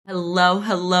Hello,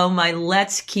 hello, my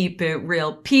Let's Keep It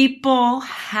Real people.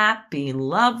 Happy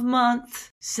Love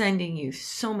Month. Sending you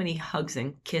so many hugs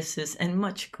and kisses and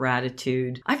much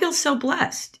gratitude. I feel so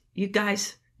blessed. You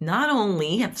guys not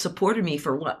only have supported me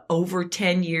for over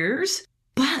 10 years,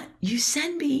 but you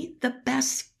send me the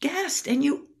best guest, and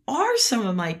you are some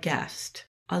of my guests.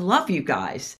 I love you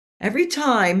guys. Every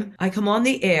time I come on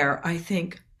the air, I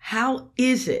think, how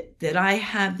is it that I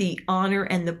have the honor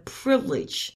and the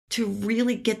privilege to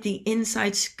really get the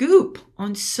inside scoop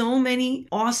on so many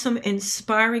awesome,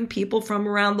 inspiring people from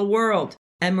around the world?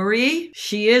 And Marie,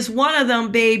 she is one of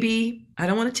them, baby. I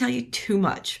don't want to tell you too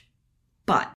much,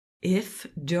 but if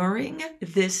during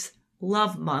this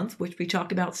love month, which we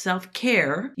talk about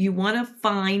self-care, you want to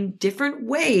find different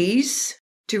ways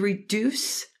to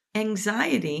reduce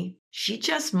anxiety, she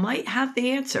just might have the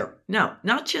answer. No,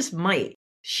 not just might.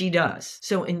 She does.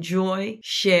 So enjoy,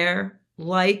 share,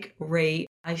 like, rate.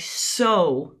 I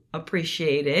so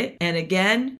appreciate it. And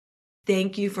again,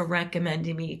 thank you for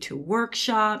recommending me to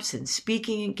workshops and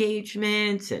speaking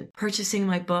engagements and purchasing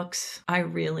my books. I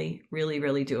really, really,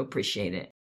 really do appreciate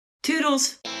it.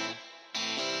 Toodles.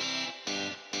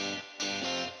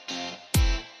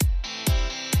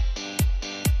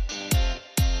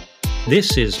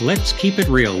 This is Let's Keep It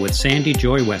Real with Sandy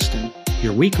Joy Weston,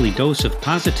 your weekly dose of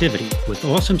positivity with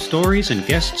awesome stories and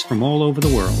guests from all over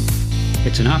the world.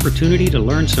 It's an opportunity to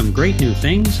learn some great new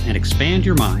things and expand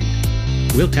your mind.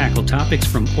 We'll tackle topics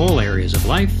from all areas of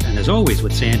life, and as always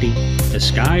with Sandy, the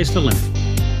sky's the limit.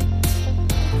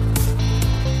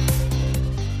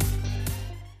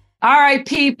 All right,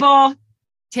 people,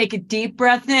 take a deep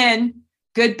breath in.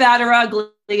 Good, bad, or ugly.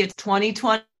 It's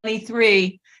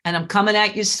 2023, and I'm coming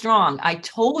at you strong. I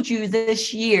told you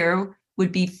this year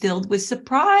would be filled with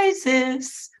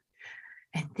surprises.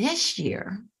 And this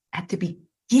year, at the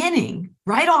beginning,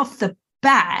 right off the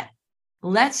bat,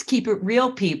 let's keep it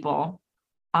real, people.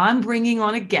 I'm bringing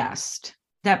on a guest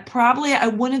that probably I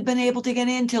wouldn't have been able to get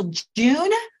in until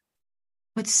June,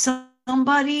 but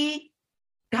somebody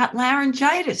got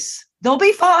laryngitis. They'll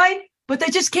be fine, but they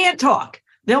just can't talk.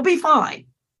 They'll be fine.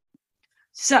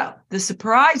 So the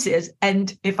surprise is,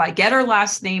 and if I get her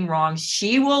last name wrong,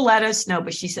 she will let us know,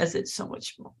 but she says it so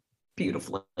much more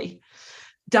beautifully.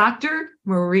 Dr.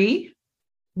 Marie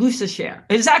Lussicher.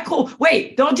 Is that cool?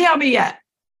 Wait, don't tell me yet.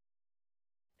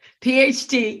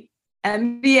 PhD,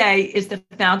 MBA, is the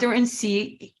founder and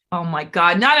oh my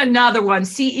God, not another one,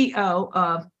 CEO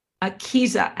of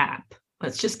Akiza app.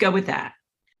 Let's just go with that.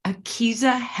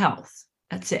 Akiza Health.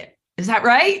 That's it. Is that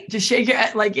right? Just shake your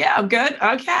head like, yeah, I'm good.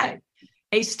 Okay.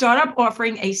 A startup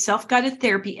offering a self-guided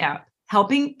therapy app,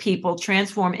 helping people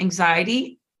transform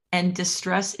anxiety and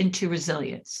distress into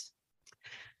resilience.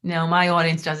 No, my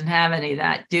audience doesn't have any of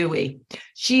that, do we?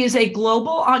 She is a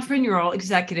global entrepreneurial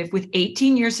executive with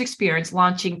 18 years experience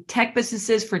launching tech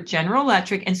businesses for General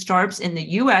Electric and startups in the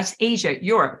US, Asia,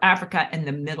 Europe, Africa, and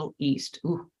the Middle East.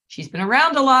 Ooh, she's been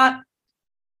around a lot.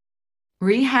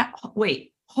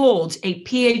 Holds a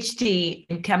PhD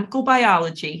in chemical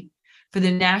biology for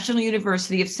the National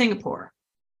University of Singapore.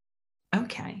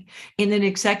 Okay. In an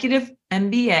executive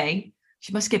MBA,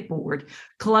 she must get bored,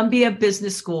 Columbia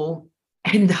Business School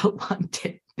and the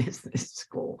London Business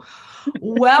School.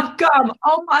 Welcome.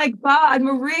 Oh my God,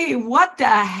 Marie, what the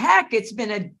heck? It's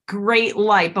been a great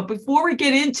life. But before we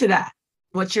get into that,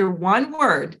 what's your one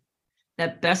word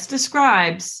that best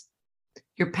describes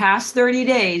your past 30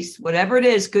 days, whatever it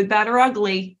is, good, bad, or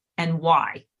ugly, and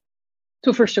why?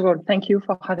 So first of all, thank you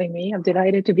for having me. I'm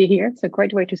delighted to be here. It's a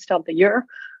great way to start the year.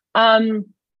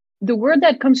 The word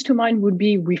that comes to mind would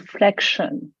be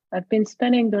reflection. I've been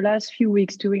spending the last few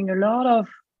weeks doing a lot of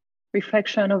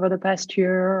reflection over the past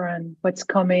year and what's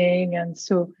coming. And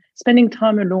so spending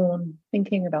time alone,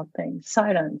 thinking about things,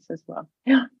 silence as well.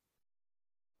 Yeah.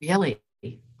 Really?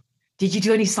 Did you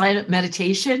do any silent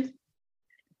meditation?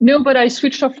 No, but I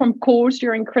switched off from calls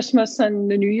during Christmas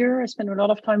and the New Year. I spent a lot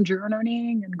of time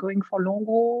journaling and going for long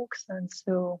walks. And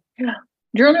so, yeah,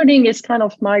 journaling is kind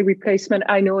of my replacement.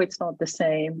 I know it's not the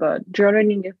same, but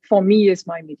journaling for me is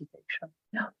my meditation.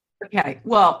 Yeah. Okay.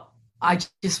 Well, I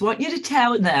just want you to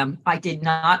tell them I did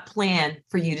not plan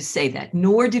for you to say that,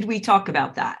 nor did we talk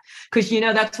about that. Because,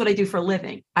 that's what I do for a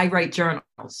living. I write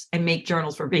journals and make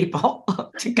journals for people,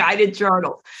 to guided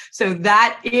journals. So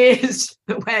that is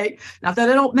the way, not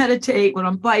that I don't meditate when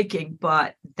I'm biking,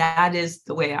 but that is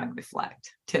the way I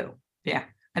reflect too. Yeah.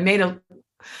 I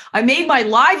made my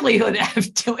livelihood out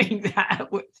of doing that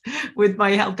with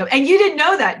my health company. And you didn't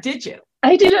know that, did you?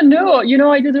 I didn't know.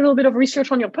 I did a little bit of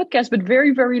research on your podcast, but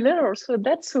very, very little. So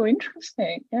that's so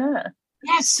interesting. Yeah.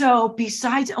 Yeah. So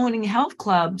besides owning health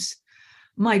clubs,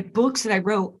 my books that I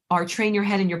wrote, Our Train Your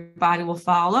Head and Your Body Will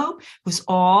Follow, was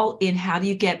all in how do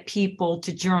you get people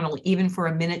to journal even for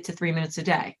a minute to 3 minutes a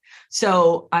day.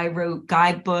 So I wrote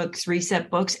guidebooks, reset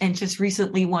books, and just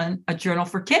recently a journal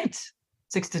for kids,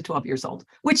 6 to 12 years old,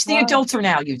 which the adults are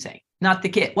now using, not the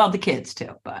kid. Well, the kids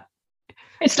too, but.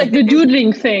 It's like the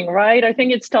doodling thing, right? I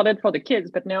think it started for the kids,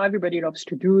 but now everybody loves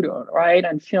to doodle, right?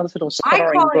 And feels little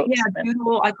coloring books.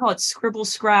 Doodle. I call it scribble,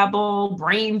 scrabble,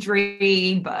 brain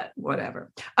dream, but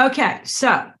whatever. Okay,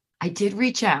 so I did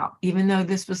reach out, even though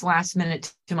this was last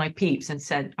minute, to my peeps and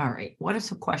said, all right, what are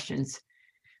some questions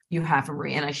you have for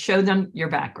Marie? And I showed them your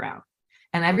background.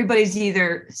 And everybody's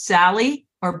either Sally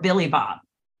or Billy Bob.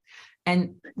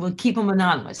 And we'll keep them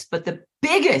anonymous. But the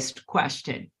biggest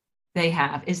question they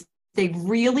have is they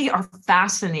really are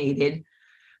fascinated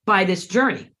by this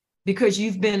journey because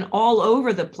you've been all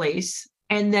over the place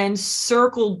and then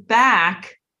circled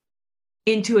back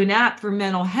into an app for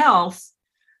mental health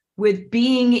with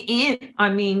being in,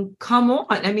 I mean, come on.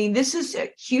 I mean, this is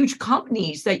huge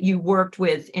companies that you worked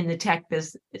with in the tech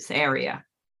business area.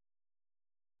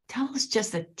 Tell us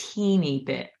just a teeny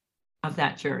bit of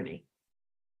that journey.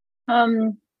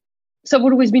 So I've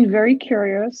always been very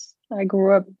curious. I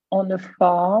grew up on a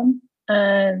farm,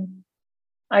 and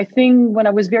I think when I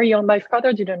was very young, my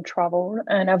father didn't travel,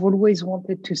 and I've always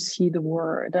wanted to see the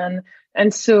world.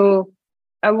 And so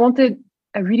I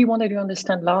really wanted to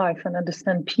understand life and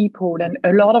understand people, and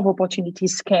a lot of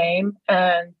opportunities came,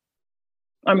 and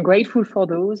I'm grateful for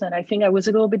those. And I think I was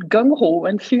a little bit gung-ho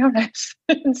and fearless.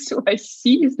 And so I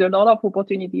seized a lot of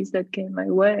opportunities that came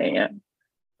my way. And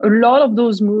a lot of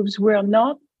those moves were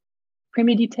not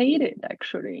premeditated,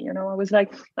 actually. I was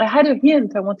like, I had a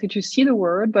hint. I wanted to see the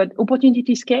world, but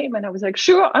opportunities came and I was like,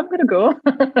 sure, I'm going to go.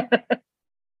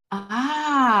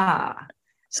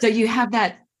 So you have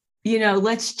that,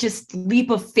 let's just leap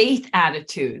of faith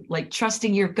attitude, like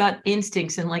trusting your gut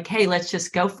instincts and like, hey, let's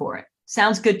just go for it.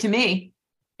 Sounds good to me.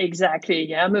 Exactly.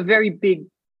 Yeah, I'm a very big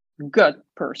gut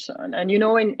person. And,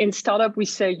 in startup, we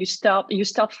say you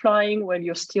start flying while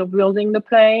you're still building the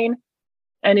plane.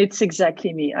 And it's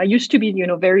exactly me. I used to be,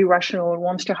 very rational and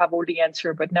wants to have all the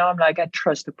answer, but now I'm like, I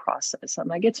trust the process. I'm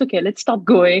like, it's okay. Let's start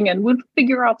going and we'll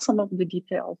figure out some of the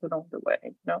details along the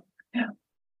way. Yeah.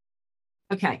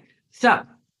 Okay. So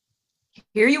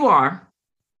here you are.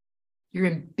 You're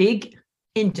in big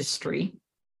industry,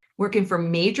 working for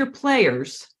major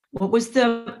players. What was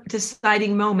the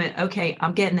deciding moment? Okay,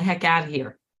 I'm getting the heck out of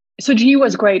here. So GE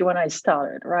was great when I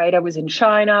started, right? I was in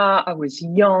China. I was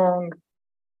young.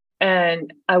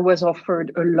 And I was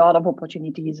offered a lot of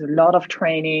opportunities, a lot of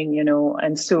training,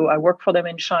 and so I worked for them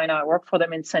in China, I worked for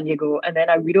them in San Diego, and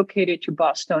then I relocated to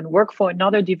Boston, worked for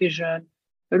another division,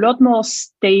 a lot more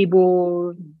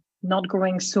stable, not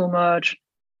growing so much.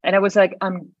 And I was like,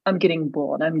 I'm getting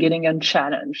bored. I'm getting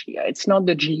unchallenged here. It's not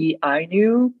the GE I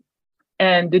knew.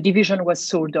 And the division was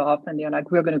sold off and they're like,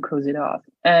 we're going to close it off.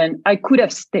 And I could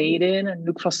have stayed in and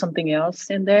looked for something else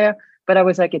in there, but I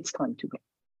was like, it's time to go.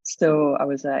 So I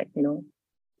was like,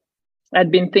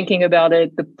 I'd been thinking about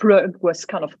it. The plug was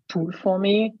kind of pulled for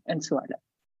me. And so I left.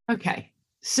 Okay.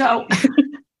 So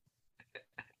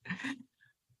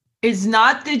it's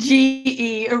not the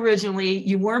GE originally.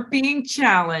 You weren't being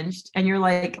challenged and you're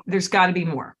like, there's got to be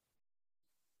more.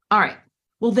 All right.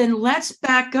 Well, then let's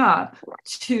back up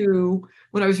to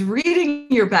when I was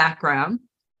reading your background.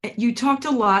 You talked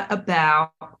a lot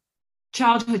about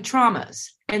childhood traumas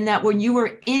and that when you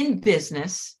were in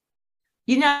business,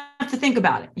 you didn't have to think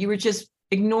about it. You were just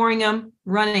ignoring them,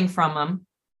 running from them,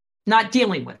 not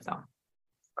dealing with them.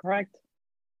 Correct.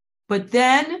 But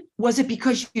then was it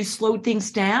because you slowed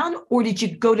things down or did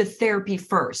you go to therapy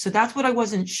first? So that's what I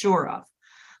wasn't sure of.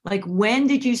 Like, when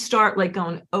did you start like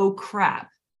going, oh crap,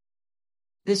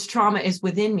 this trauma is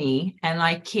within me and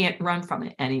I can't run from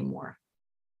it anymore?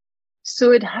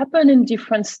 So it happened in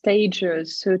different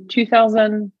stages. So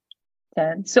 2010.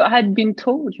 So I had been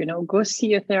told, go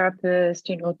see a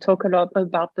therapist, talk a lot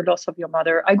about the loss of your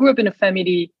mother. I grew up in a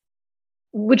family,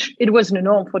 which it wasn't a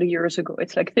norm 40 years ago.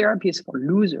 It's like therapy is for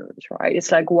losers, right?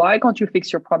 It's like, why can't you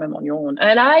fix your problem on your own?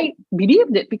 And I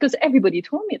believed it because everybody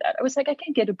told me that. I was like, I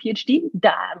can't get a PhD.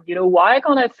 Damn, why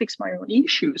can't I fix my own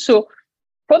issues? So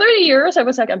for 30 years, I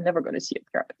was like, I'm never going to see a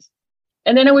therapist.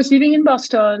 And then I was living in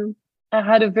Boston. I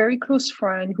had a very close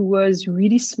friend who was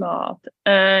really smart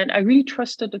and I really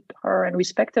trusted her and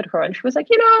respected her. And she was like,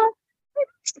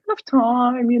 it's enough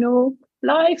time,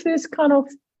 life is kind of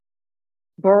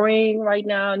boring right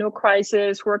now, no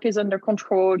crisis, work is under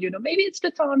control, maybe it's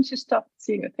the time to start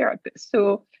seeing a therapist.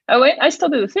 So I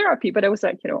started a therapy, but I was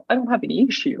like, I don't have any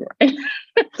issue, right?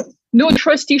 No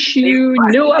trust issue,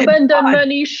 no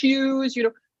abandonment issues,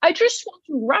 I just want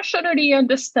to rationally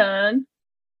understand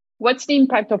what's the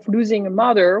impact of losing a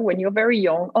mother when you're very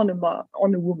young on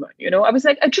a woman. I was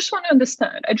like, I just want to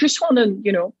understand. I just want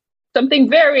to, something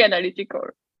very analytical.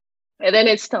 And then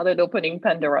it started opening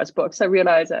Pandora's box. I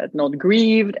realized I had not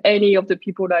grieved any of the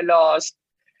people I lost.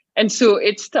 And so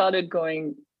it started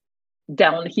going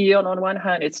downhill. On one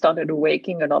hand, it started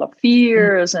awakening a lot of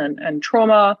fears and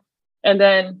trauma. And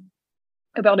then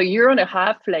about a year and a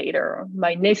half later,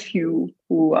 my nephew,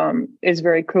 who is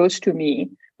very close to me,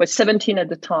 was 17 at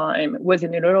the time, was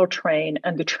in a little train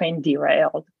and the train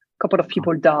derailed. A couple of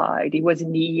people died. He was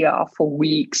in the ER for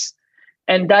weeks.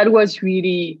 And that was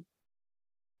really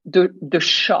the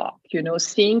shock,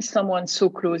 seeing someone so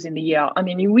close in the ER. I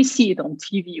mean, we see it on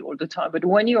TV all the time, but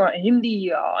when you are in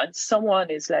the ER and someone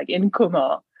is like in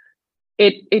coma,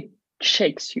 it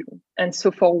shakes you. And so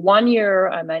for 1 year,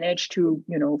 I managed to,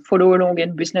 follow along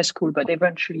in business school, but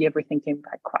eventually everything came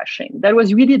back crashing. That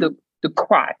was really the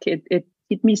crack. It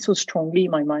hit me so strongly.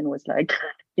 My mind was like,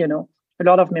 a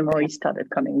lot of memories started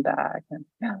coming back. And,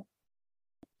 yeah.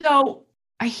 So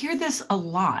I hear this a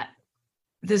lot.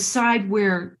 The side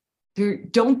where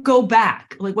don't go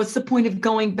back. Like, what's the point of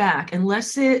going back?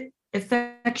 Unless it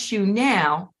affects you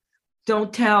now,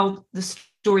 don't tell the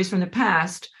stories from the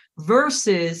past,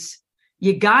 versus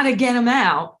you got to get them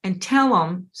out and tell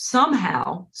them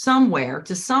somehow, somewhere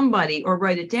to somebody, or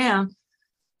write it down,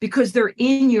 because they're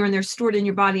in you and they're stored in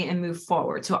your body, and move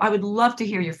forward. So I would love to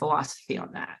hear your philosophy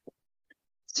on that.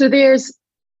 So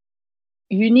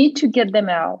you need to get them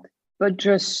out, but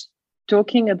just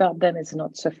talking about them is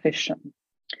not sufficient.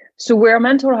 So where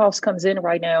mental health comes in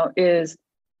right now is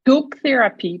talk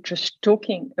therapy, just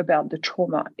talking about the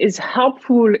trauma, is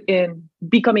helpful in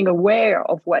becoming aware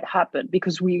of what happened,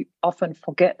 because we often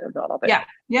forget a lot of it.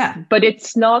 Yeah. But it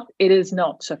is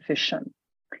not sufficient.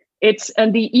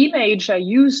 And the image I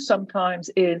use sometimes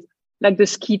is like the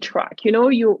ski track.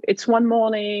 It's one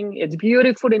morning, it's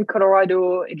beautiful in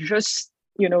Colorado, it just,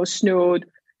 snowed,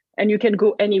 and you can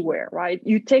go anywhere, right?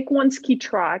 You take one ski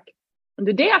track, and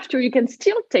the day after you can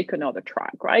still take another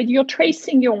track, right? You're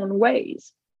tracing your own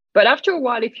ways. But after a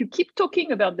while, if you keep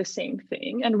talking about the same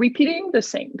thing and repeating the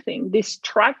same thing, this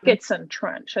track gets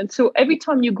entrenched. And so every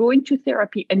time you go into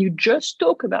therapy and you just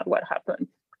talk about what happened,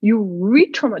 you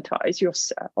re-traumatize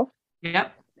yourself.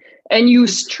 Yep. And you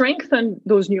strengthen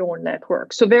those neural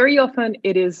networks. So very often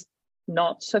it is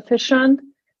not sufficient.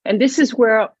 And this is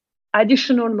where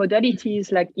additional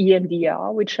modalities like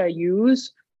EMDR, which I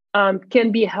use,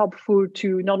 can be helpful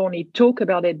to not only talk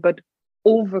about it, but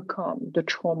overcome the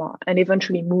trauma and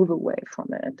eventually move away from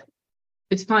it.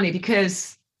 It's funny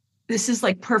because this is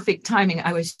like perfect timing.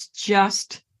 I was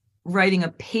just writing a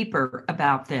paper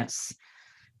about this,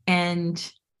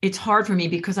 and it's hard for me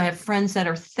because I have friends that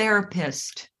are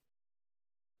therapists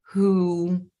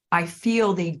who I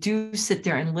feel they do sit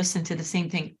there and listen to the same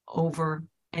thing over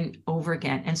and over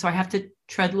again. And so I have to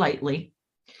tread lightly.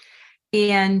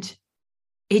 And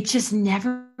it just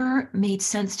never made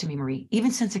sense to me, Marie,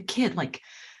 even since a kid. Like,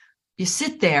 you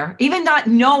sit there, even not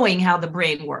knowing how the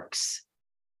brain works,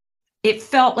 it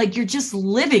felt like you're just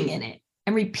living in it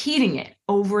and repeating it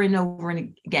over and over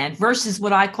and again, versus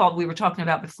what I called, we were talking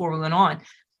about before we went on,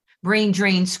 brain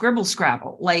drain, scribble,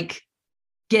 scrabble, like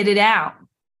get it out,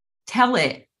 tell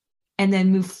it, and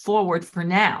then move forward for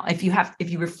now. If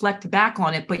you reflect back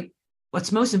on it, but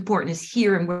what's most important is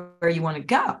here and where you want to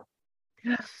go.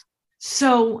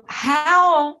 So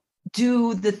how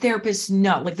do the therapists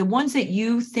know, like the ones that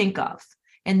you think of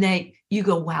and that you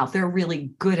go, wow, they're really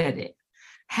good at it?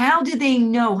 How do they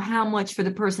know how much for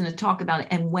the person to talk about it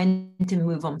and when to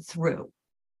move them through?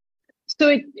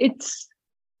 So it's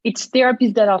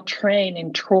therapists that are trained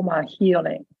in trauma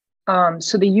healing.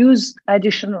 So they use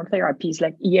additional therapies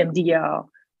like EMDR,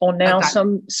 or now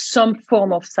some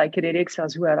form of psychedelics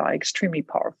as well are extremely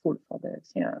powerful for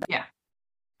this. Yeah.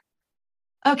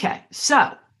 Okay.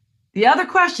 So the other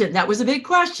question, that was a big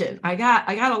question. I got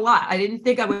a lot. I didn't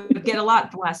think I would get a lot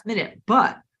at the last minute,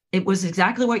 but it was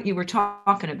exactly what you were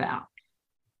talking about.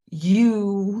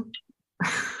 I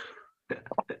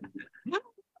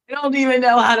don't even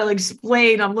know how to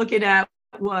explain. I'm looking at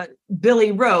what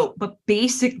Billy wrote, but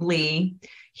basically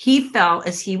he felt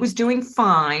as he was doing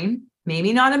fine,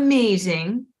 maybe not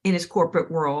amazing in his corporate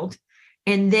world.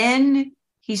 And then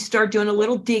he started doing a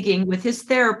little digging with his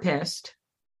therapist,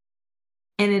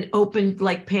 and it opened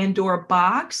like Pandora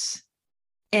box,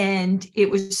 and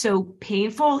it was so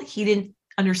painful. He didn't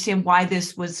understand why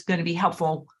this was going to be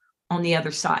helpful on the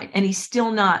other side. And he's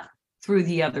still not through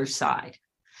the other side.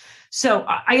 So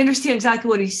I understand exactly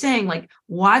what he's saying. Like,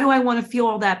 why do I want to feel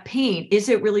all that pain? Is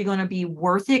it really going to be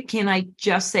worth it? Can I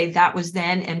just say that was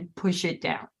then and push it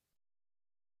down?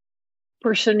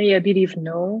 Personally, I believe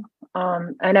no.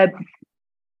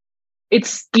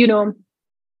 It's,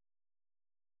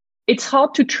 it's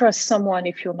hard to trust someone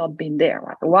if you're not been there.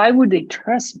 Right? Why would they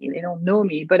trust me? They don't know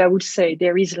me. But I would say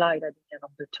there is light at the end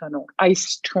of the tunnel. I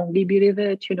strongly believe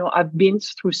it. I've been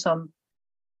through some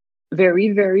very,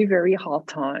 very, very hard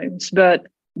times, but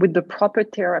with the proper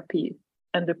therapy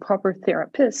and the proper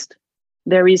therapist,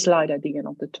 there is light at the end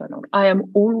of the tunnel. I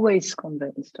am always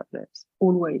convinced of this.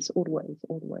 Always, always,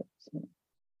 always.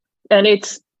 And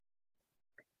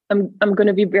I'm going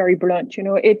to be very blunt.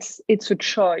 It's a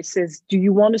choice. Do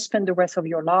you want to spend the rest of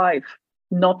your life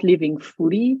not living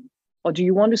fully, or do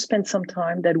you want to spend some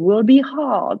time that will be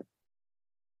hard,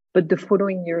 but the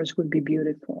following years will be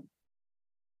beautiful?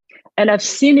 And I've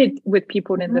seen it with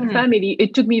people in the family.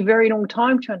 It took me a very long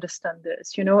time to understand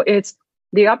this.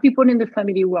 There are people in the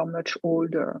family who are much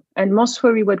older, and most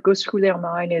probably what goes through their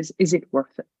mind is it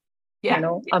worth it? Yeah.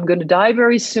 I'm going to die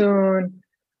very soon.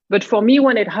 But for me,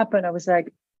 when it happened, I was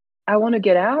like, I want to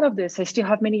get out of this. I still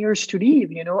have many years to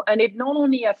live, and it not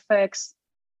only affects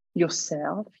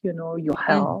yourself, your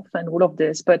health and all of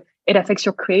this, but it affects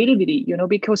your creativity,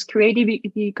 because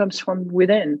creativity comes from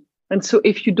within. And so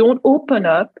if you don't open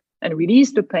up and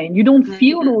release the pain, you don't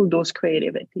feel all those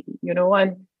creativity,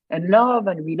 and love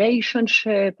and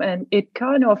relationship, and it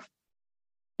kind of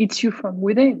eats you from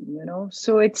within,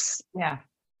 So it's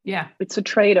it's a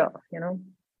trade-off,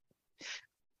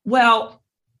 Well,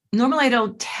 normally I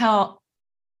don't tell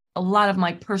a lot of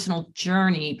my personal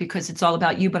journey because it's all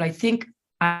about you, but I think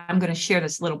I'm going to share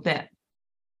this a little bit.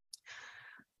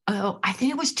 Oh, I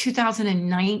think it was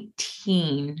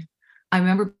 2019. I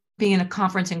remember being in a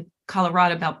conference in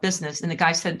Colorado about business, and the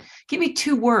guy said, give me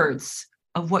 2 words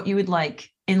of what you would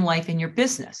like in life in your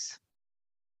business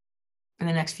in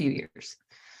the next few years.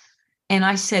 And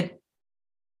I said,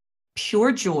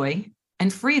 pure joy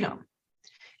and freedom.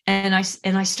 And I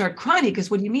start crying because,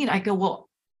 what do you mean? I go, well,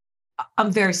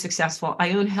 I'm very successful.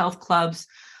 I own health clubs.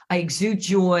 I exude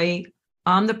joy.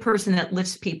 I'm the person that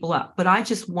lifts people up, but I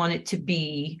just want it to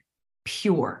be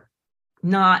pure,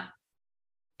 not,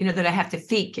 that I have to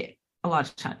fake it a lot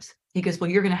of times. He goes,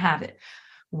 well, you're going to have it.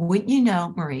 Wouldn't you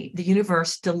know, Marie, the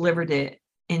universe delivered it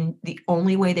in the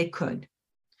only way they could.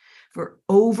 For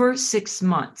over 6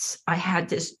 months, I had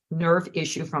this nerve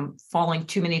issue from falling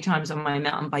too many times on my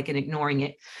mountain bike and ignoring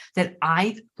it, that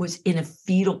I was in a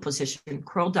fetal position,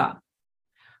 curled up.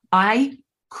 They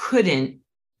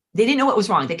didn't know what was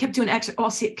wrong. They kept doing exercise. Oh,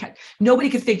 see, nobody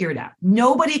could figure it out.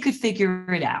 Nobody could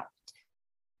figure it out.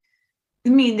 I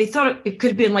mean, they thought it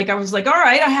could have been like, I was like, all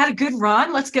right, I had a good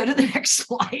run. Let's go to the next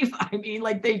life. I mean,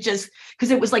 like because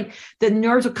it was like the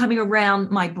nerves were coming around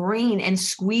my brain and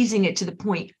squeezing it to the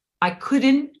point I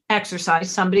couldn't exercise.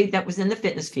 Somebody that was in the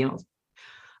fitness field.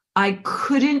 I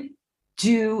couldn't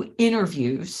do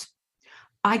interviews.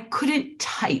 I couldn't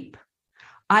type.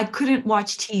 I couldn't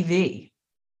watch TV.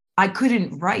 I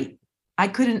couldn't write. I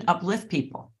couldn't uplift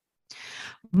people.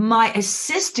 My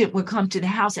assistant would come to the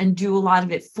house and do a lot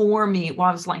of it for me while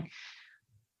I was like,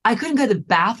 I couldn't go to the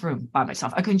bathroom by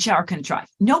myself. I couldn't shower, couldn't drive.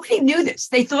 Nobody knew this.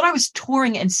 They thought I was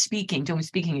touring and doing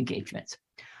speaking engagements.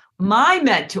 My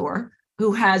mentor,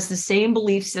 who has the same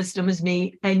belief system as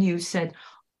me and you, said,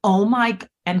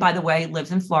 and by the way,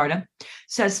 lives in Florida,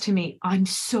 says to me, I'm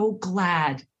so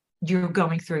glad you're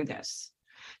going through this.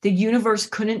 The universe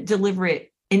couldn't deliver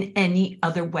it in any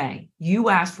other way. You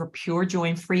asked for pure joy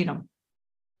and freedom.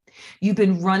 You've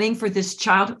been running for this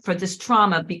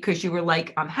trauma because you were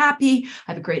like, I'm happy,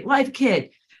 I have a great life, kid.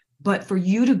 But for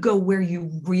you to go where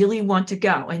you really want to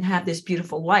go and have this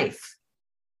beautiful life,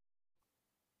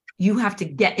 you have to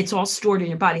it's all stored in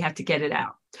your body, you have to get it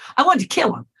out. I wanted to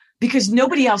kill him because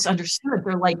nobody else understood.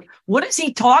 They're like, what is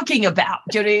he talking about?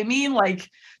 Do you know what I mean? Like,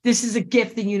 this is a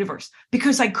gift in the universe.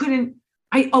 Because I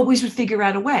always would figure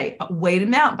out a way to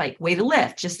mountain bike, way to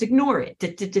lift, just ignore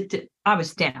it. I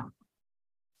was down.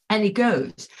 And it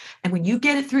goes. And when you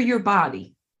get it through your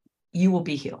body, you will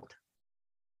be healed.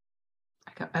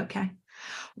 I go, okay.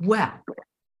 Well,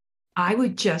 I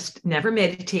would just never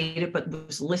meditated, but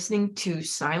was listening to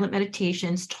silent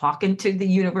meditations, talking to the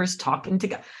universe, talking to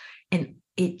God. And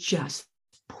it just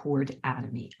poured out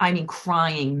of me. I mean,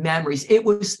 crying, memories. It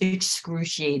was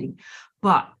excruciating.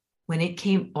 But when it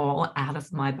came all out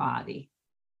of my body,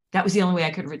 that was the only way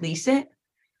I could release it.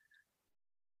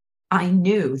 I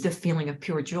knew the feeling of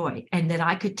pure joy and that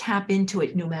I could tap into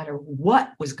it no matter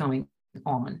what was going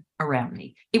on around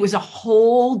me. It was a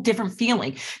whole different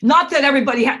feeling. Not that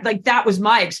everybody had, like, that was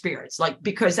my experience, like,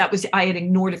 because I had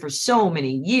ignored it for so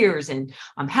many years, and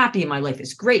I'm happy and my life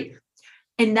is great.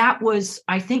 And that was,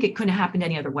 I think it couldn't have happened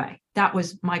any other way. That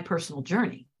was my personal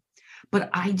journey. But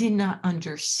I did not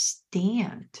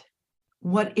understand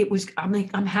what it was. I'm like,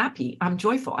 I'm happy. I'm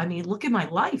joyful. I mean, look at my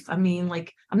life. I mean,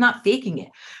 like, I'm not faking it.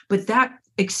 But that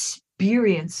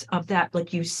experience of that,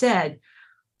 like you said,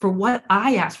 for what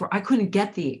I asked for, I couldn't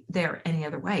get there any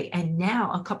other way. And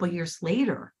now, a couple of years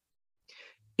later,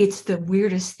 it's the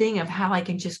weirdest thing of how I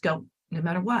can just go, no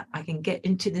matter what, I can get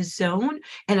into the zone.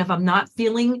 And if I'm not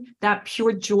feeling that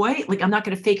pure joy, like, I'm not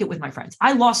going to fake it with my friends.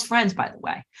 I lost friends, by the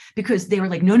way, because they were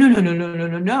like, no.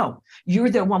 You're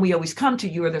the one we always come to.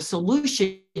 You're the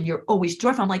solution. You're always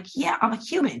joyful. I'm like, yeah, I'm a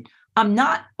human. I'm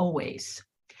not always.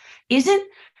 Isn't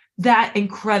that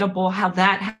incredible how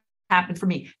that happened for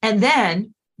me? And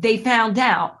then they found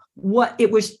out what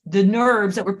it was, the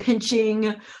nerves that were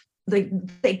pinching.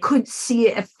 They couldn't see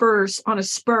it at first on a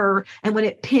spur. And when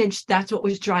it pinched, that's what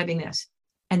was driving this.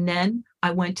 And then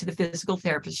I went to the physical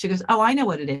therapist. She goes, oh, I know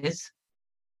what it is.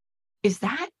 Is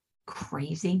that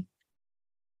crazy?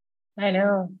 I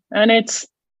know. And it's,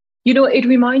 it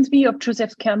reminds me of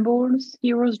Joseph Campbell's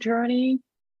hero's journey.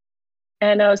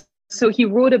 And so he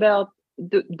wrote about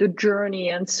the journey.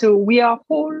 And so we are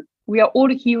all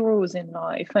heroes in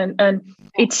life, and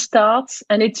it starts,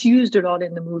 and it's used a lot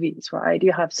in the movies, right?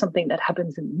 You have something that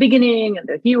happens in the beginning, and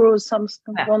the heroes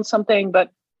want something,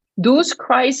 but those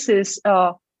crises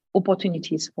are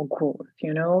opportunities for growth.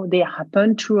 They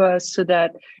happen to us so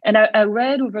that. And I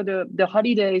read over the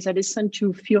holidays, I listened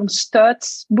to Phil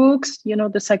Stutz's books,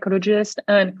 the psychologist,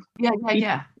 and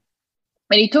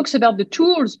and he talks about the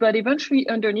tools, but eventually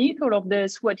underneath all of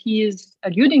this, what he is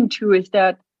alluding to is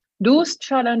that those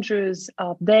challenges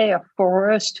are there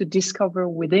for us to discover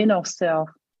within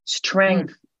ourselves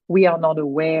strength we are not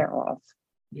aware of.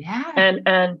 Yeah.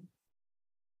 And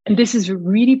this is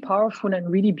really powerful and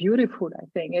really beautiful, I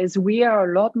think, is we are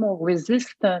a lot more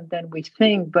resistant than we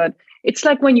think. But it's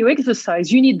like when you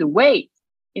exercise, you need the weight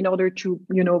in order to,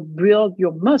 build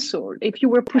your muscle. If you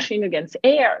were pushing against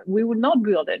air, we would not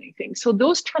build anything. So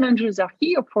those challenges are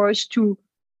here for us to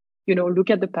look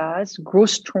at the past, grow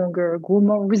stronger, grow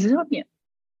more resilient,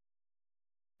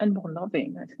 and more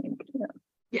loving, I think.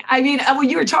 Yeah. I mean, when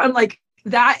you were talking, like,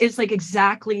 that is like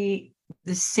exactly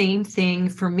the same thing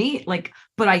for me. Like,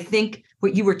 but I think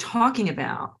what you were talking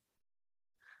about,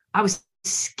 I was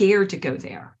scared to go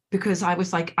there because I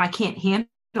was like, I can't handle,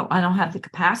 I don't have the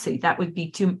capacity. That would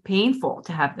be too painful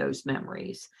to have those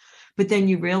memories. But then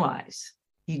you realize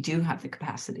you do have the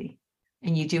capacity,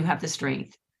 and you do have the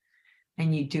strength,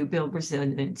 and you do build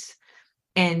resilience.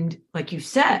 And like you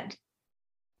said,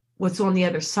 what's on the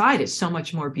other side is so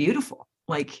much more beautiful,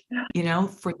 like,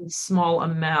 for the small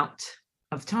amount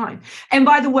of time. And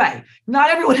by the way, not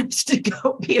everyone has to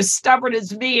go be as stubborn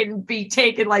as me and be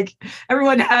taken, like,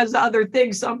 everyone has other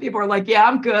things. Some people are like, yeah,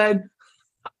 I'm good.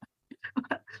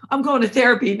 I'm going to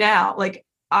therapy now. Like,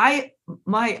 my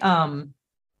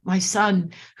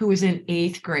son, who was in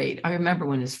 8th grade, I remember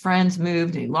when his friends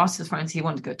moved and he lost his friends, he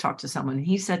wanted to go talk to someone. And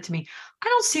he said to me, I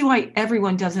don't see why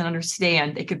everyone doesn't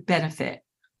understand they could benefit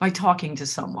by talking to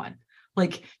someone.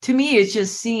 Like, to me, it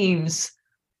just seems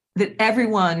that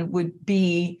everyone would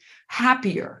be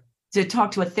happier to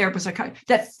talk to a therapist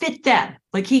that fit them.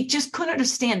 Like, he just couldn't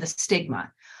understand the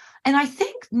stigma. And I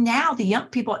think now the young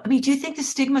people, I mean, do you think the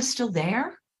stigma is still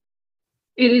there?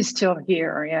 It is still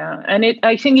here, yeah. And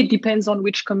I think it depends on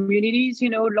which communities,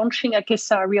 launching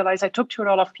Akessa, I realized I talked to a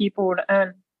lot of people,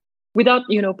 and without,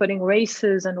 putting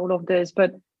races and all of this,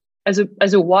 but as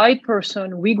a white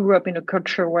person, we grew up in a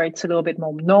culture where it's a little bit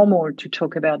more normal to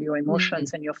talk about your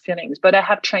emotions and your feelings. But I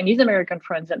have Chinese American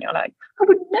friends, and they're like, I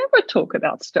would never talk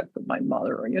about stuff with my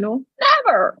mother,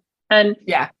 never. And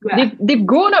they've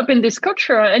grown up in this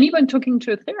culture, and even talking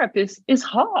to a therapist is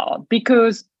hard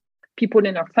because people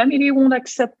in our family won't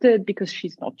accept it because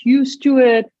she's not used to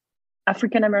it.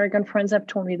 African American friends have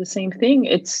told me the same thing.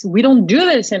 We don't do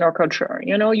this in our culture.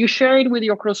 You share it with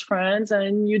your close friends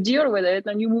and you deal with it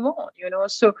and you move on,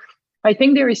 So I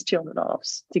think there is still a lot of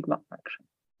stigma, actually.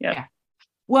 Yeah.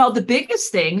 Well, the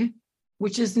biggest thing,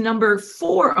 which is number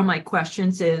 4 on my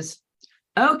questions, is,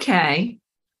 okay,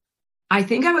 I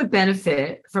think I would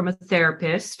benefit from a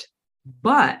therapist,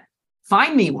 but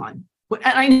find me one.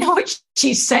 And I know what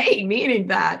she's saying, meaning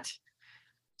that.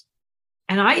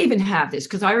 And I even have this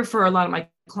because I refer a lot of my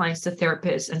clients to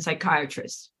therapists and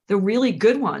psychiatrists. The really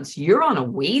good ones, you're on a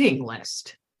waiting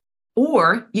list,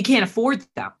 or you can't afford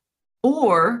them,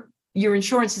 or your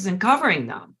insurance isn't covering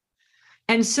them.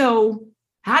 And so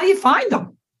how do you find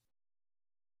them?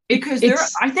 Because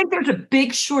I think there's a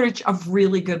big shortage of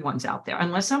really good ones out there.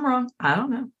 Unless I'm wrong, I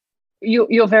don't know.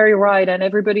 You're very right, and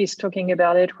everybody's talking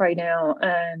about it right now.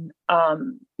 And I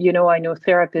know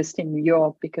therapists in New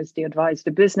York because they advise the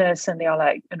business, and they are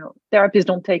like, therapists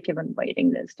don't take even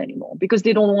waiting list anymore because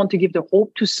they don't want to give the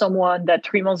hope to someone that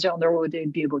 3 months down the road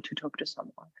they'd be able to talk to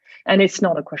someone. And it's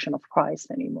not a question of price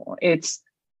anymore. It's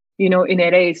in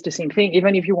LA, it's the same thing.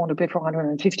 Even if you want to pay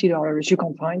 $450, you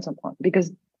can't find someone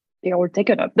because they are all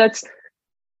taken up. That's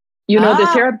the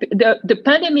therapy, the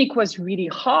pandemic was really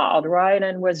hard, right?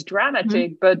 And was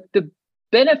dramatic, but the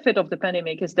benefit of the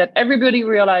pandemic is that everybody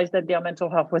realized that their mental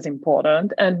health was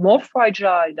important and more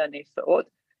fragile than they thought.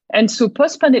 And so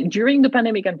during the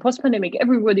pandemic and post-pandemic,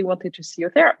 everybody wanted to see a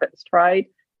therapist, right?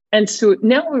 And so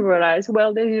now we realize,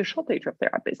 well, there is a shortage of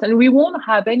therapists and we won't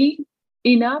have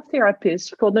enough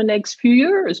therapists for the next few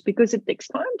years because it takes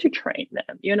time to train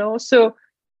them, so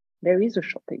there is a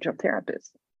shortage of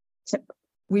therapists. Simple.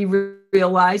 We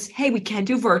realize, hey, we can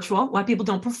do virtual. A lot of people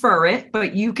don't prefer it,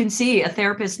 but you can see a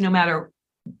therapist no matter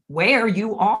where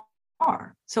you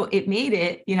are. So it made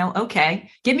it, okay,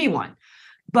 give me one.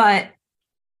 But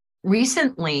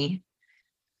recently,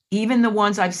 even the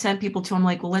ones I've sent people to, I'm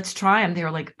like, well, let's try them.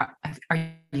 They're like, are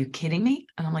you kidding me?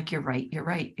 And I'm like, you're right.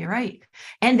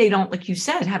 And they don't, like you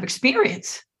said, have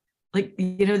experience. Like,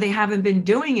 they haven't been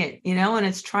doing it, and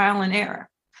it's trial and error.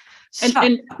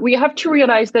 And we have to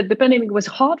realize that the pandemic was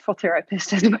hard for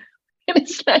therapists as well. And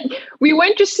it's like, we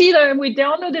went to see them, we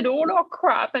downloaded all our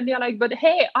crap, and they're like, but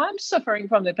hey, I'm suffering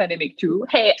from the pandemic too.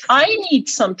 Hey, I need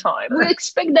some time. We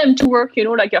expect them to work,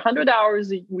 like 100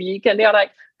 hours a week. And they're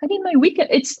like, I need my weekend.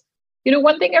 It's,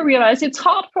 one thing I realized, it's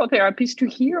hard for therapists to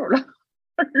hear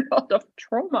a lot of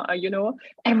trauma,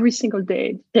 every single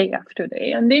day, day after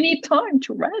day. And they need time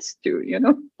to rest too,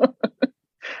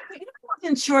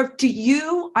 And sure,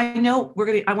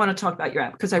 I want to talk about your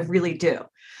app because I really do.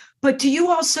 But do you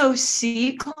also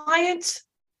see clients?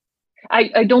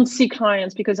 I don't see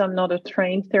clients because I'm not a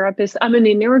trained therapist. I'm an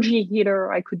energy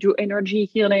healer. I could do energy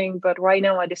healing, but right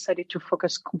now I decided to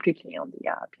focus completely on the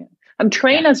app. Yeah. I'm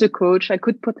trained as a coach. I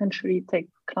could potentially take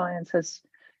clients as,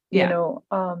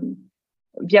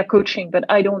 via coaching, but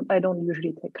I don't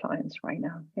usually take clients right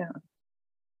now. Yeah.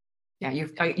 Yeah,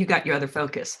 you got your other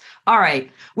focus. All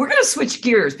right, we're going to switch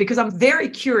gears because I'm very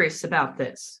curious about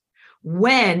this.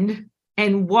 When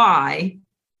and why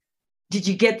did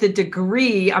you get the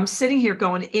degree? I'm sitting here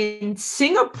going, in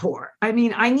Singapore. I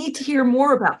mean, I need to hear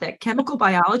more about that. Chemical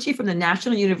biology from the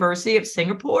National University of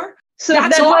Singapore. So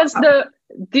that was the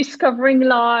discovering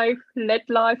life, let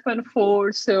life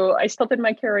unfold. So I started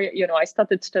my career,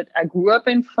 I grew up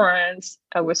in France.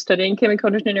 I was studying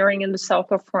chemical engineering in the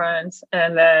south of France.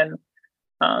 And then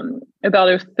about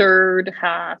a third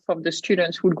half of the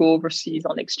students would go overseas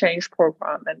on exchange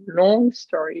program. And long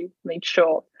story made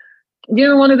short,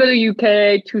 didn't want to go to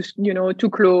UK, too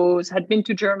close, had been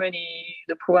to Germany.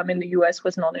 The program in the US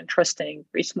was not interesting,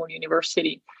 very small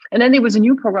university. And then there was a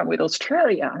new program with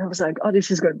Australia. And I was like, oh,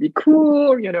 this is going to be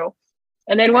cool,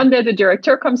 And then one day the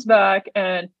director comes back,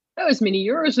 and that was many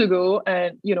years ago.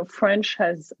 And, France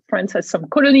has some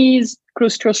colonies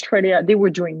close to Australia. They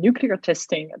were doing nuclear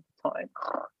testing at the time.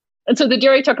 And so the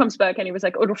director comes back and he was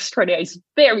like, oh, Australia is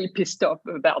very pissed off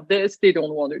about this. They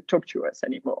don't want to talk to us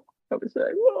anymore. I was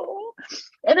like, whoa.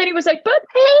 And then he was like, but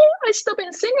hey, I stopped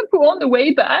in Singapore on the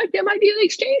way back. There might be an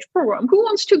exchange program. Who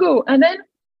wants to go? And then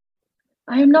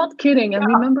I am not kidding. I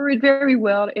remember it very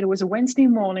well. It was a Wednesday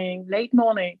morning, late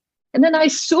morning. And then I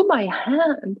saw my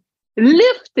hand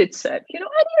lift itself. I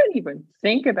didn't even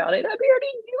think about it. I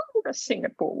barely knew where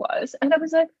Singapore was. And I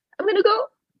was like, I'm going to go.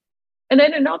 And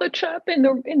then another chap in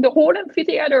the whole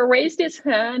amphitheater raised his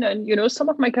hand. And, some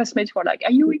of my classmates were like,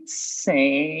 are you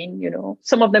insane?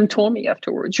 Some of them told me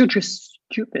afterwards, you're just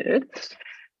stupid.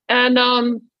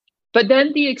 And, but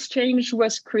then the exchange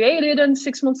was created, and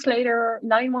 9 months later,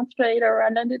 I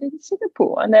landed in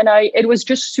Singapore. And then it was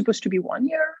just supposed to be 1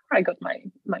 year. I got my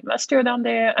master down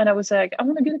there, and I was like, I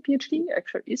want to get a PhD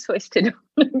actually. So I stayed on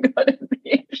and got a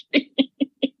PhD.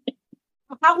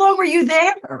 How long were you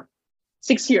there?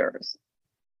 6 years.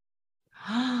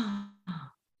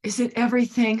 Is it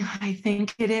everything I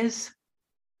think it is?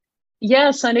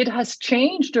 Yes, and it has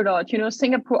changed a lot.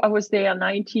 Singapore, I was there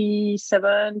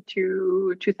 97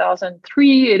 to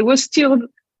 2003. It was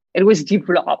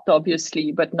developed,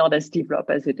 obviously, but not as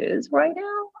developed as it is right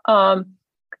now.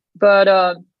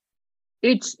 But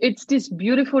it's this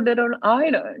beautiful little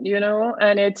island,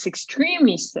 and it's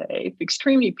extremely safe,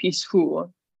 extremely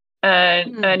peaceful.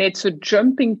 And it's a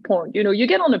jumping point. You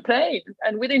get on a plane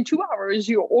and within 2 hours,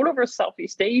 you're all over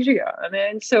Southeast Asia.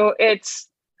 So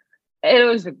It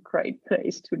was a great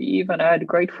place to live, and I had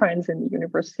great friends in the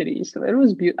university. So it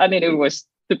was beautiful. I mean, it was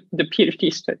the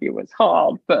PhD study was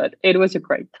hard, but it was a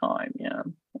great time. Yeah.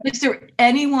 Is there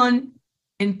anyone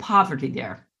in poverty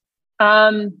there?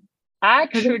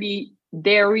 Actually,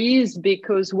 there is,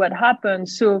 because what happened.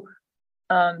 So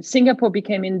Singapore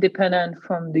became independent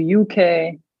from the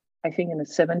UK, I think in the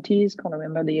 70s. Can't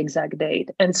remember the exact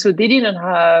date. And so they didn't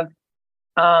have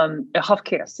a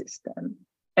healthcare system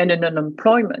and an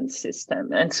unemployment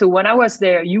system. And so when I was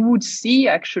there, you would see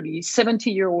actually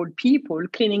 70-year-old people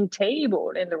cleaning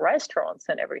table in the restaurants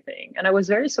and everything. And I was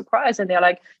very surprised. And they're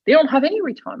like, they don't have any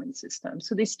retirement system.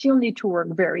 So they still need to work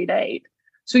very late.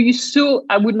 So you saw,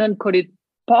 I would not call it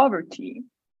poverty,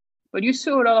 but you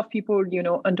saw a lot of people,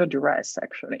 under duress,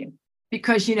 actually.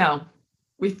 Because,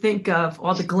 we think of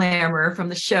all the glamour from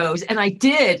the shows. And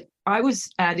I was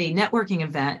at a networking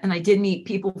event and I did meet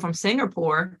people from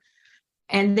Singapore,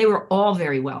 and they were all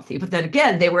very wealthy. But then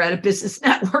again, they were at a business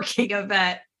networking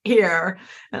event here.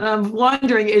 And I'm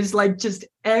wondering, is like just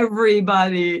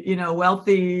everybody,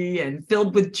 wealthy and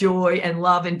filled with joy and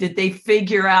love? And did they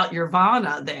figure out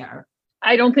Nirvana there?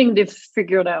 I don't think they've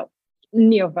figured out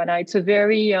Nirvana. It's a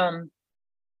very,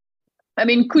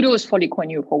 kudos for Lee Kuan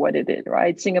Yew for what it did,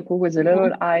 right? Singapore was a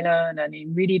little island and he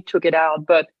really took it out.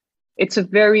 But it's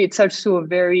also a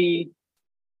very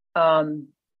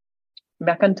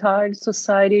mercantile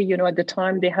society. At the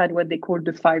time they had what they called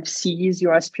the 5 C's,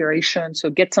 your aspiration. So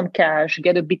get some cash,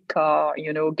 get a big car,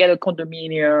 get a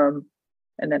condominium.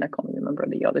 And then I can't remember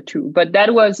the other 2, but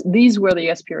these were the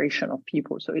aspiration of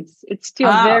people. So it's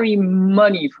still very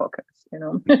money focused,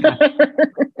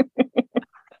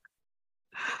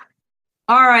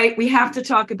 All right, we have to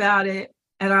talk about it.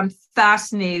 And I'm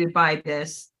fascinated by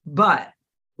this, but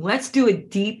let's do a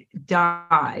deep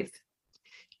dive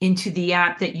into the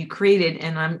app that you created.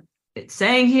 And I'm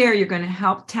saying here, you're going to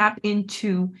help tap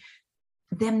into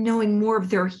them knowing more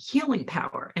of their healing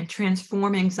power and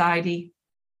transform anxiety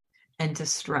and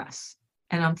distress.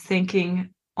 And I'm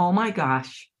thinking, oh my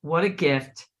gosh, what a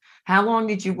gift. How long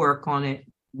did you work on it?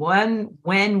 When,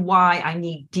 why? I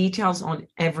need details on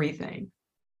everything.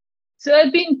 So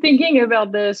I've been thinking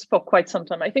about this for quite some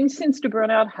time. I think since the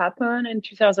burnout happened in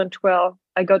 2012,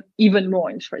 I got even more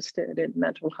interested in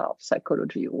mental health,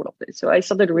 psychology, all of this. So I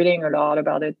started reading a lot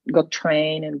about it, got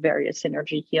trained in various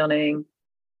energy healing.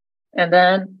 And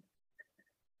then,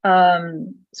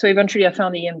 so eventually I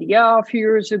found the EMDR a few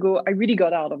years ago. I really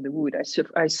got out of the wood.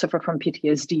 I suffered from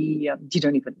PTSD,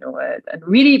 didn't even know it, and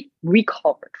really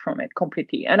recovered from it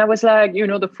completely. And I was like,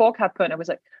 the fork happened. I was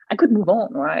like, I could move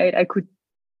on, right? I could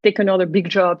take another big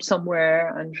job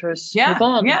somewhere and just move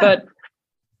on. Yeah. But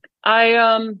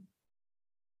I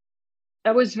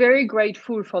was very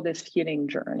grateful for this healing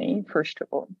journey, first of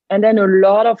all. And then a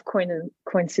lot of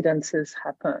coincidences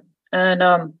happened.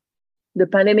 And the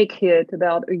pandemic hit.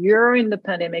 About a year in the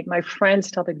pandemic, my friends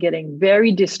started getting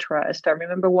very distressed. I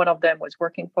remember one of them was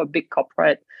working for a big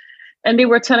corporate, and they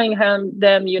were telling them,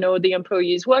 the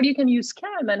employees, well, you can use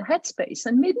Calm and Headspace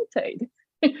and meditate.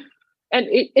 And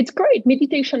it's great.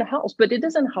 Meditation helps, but it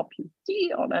doesn't help you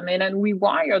heal. And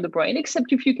rewire the brain,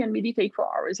 except if you can meditate for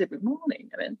hours every morning.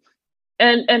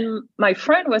 And my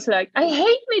friend was like, I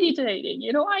hate meditating.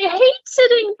 I hate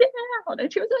sitting down.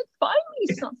 And she was like, find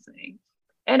me something.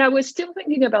 And I was still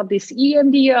thinking about this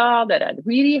EMDR that had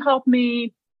really helped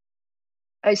me.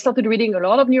 I started reading a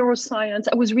lot of neuroscience.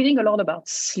 I was reading a lot about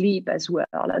sleep as well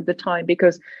at the time,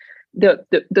 because the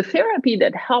therapy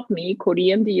that helped me, called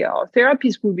EMDR,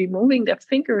 therapists would be moving their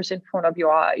fingers in front of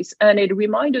your eyes. And it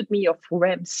reminded me of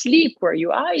REM sleep, where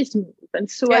your eyes move. And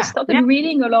so I started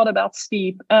reading a lot about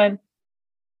sleep. And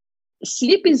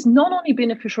sleep is not only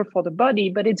beneficial for the body,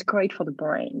 but it's great for the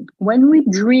brain. When we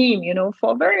dream,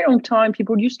 for a very long time,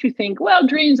 people used to think, well,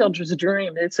 dreams are just a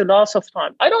dream. It's a loss of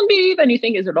time. I don't believe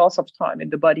anything is a loss of time in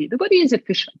the body. The body is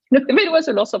efficient. If it was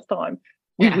a loss of time,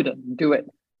 we wouldn't do it.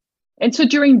 And so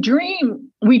during dream,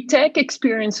 we take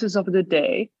experiences of the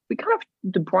day,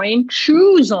 the brain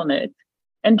chews on it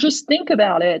and just think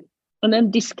about it, and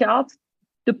then discards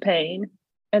the pain,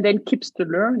 and then keeps the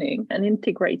learning and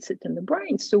integrates it in the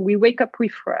brain. So we wake up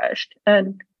refreshed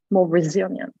and more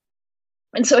resilient.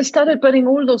 And so I started putting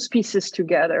all those pieces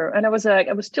together. And I was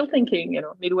still thinking,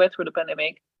 midway through the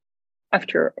pandemic,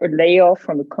 after a layoff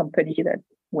from a company that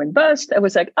went bust, I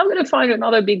was like, I'm going to find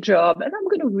another big job and I'm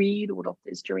going to read all of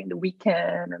this during the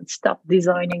weekend and start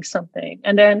designing something.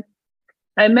 And then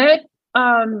I met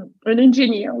an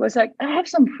engineer who was like, I have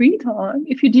some free time.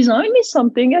 If you design me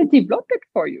something, I'll develop it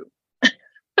for you.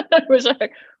 I was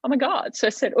like, oh my God. So I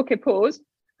said, okay, pause.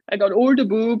 I got all the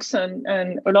books and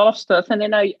a lot of stuff. And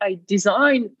then I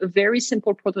designed a very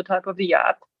simple prototype of the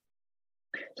app.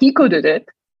 He coded it.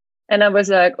 And I was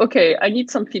like, okay, I need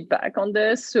some feedback on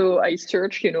this. So I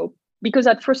searched, because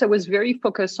at first I was very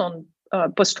focused on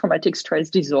post-traumatic stress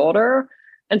disorder.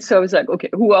 And so I was like, okay,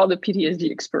 who are the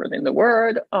PTSD experts in the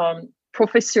world?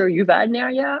 Professor Yuval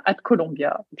Neria at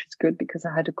Columbia, which is good because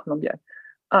I had a Columbia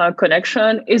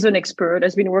connection, is an expert,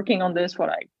 has been working on this for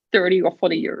like 30 or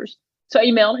 40 years. So I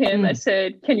emailed him. I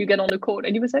said, can you get on the call?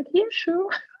 And he was like, yeah, sure.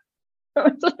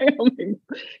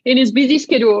 In his busy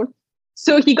schedule.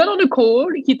 So he got on the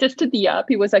call, he tested the app.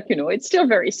 He was like, it's still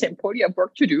very simple. You have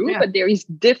work to do, but there is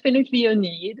definitely a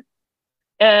need.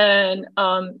 And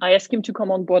I asked him to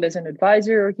come on board as an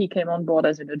advisor. He came on board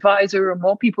as an advisor.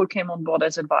 More people came on board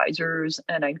as advisors,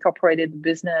 and I incorporated the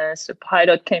business. A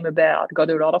pilot came about,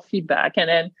 got a lot of feedback, and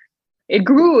then it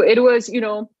grew. It was,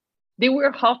 there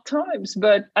were hard times,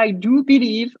 but I do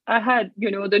believe I had,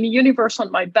 the universe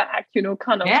on my back,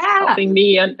 kind of helping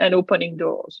me and opening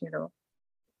doors,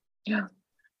 Yeah.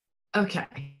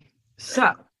 Okay.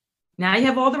 So now you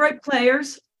have all the right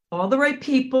players, all the right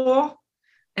people.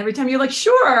 Every time you're like,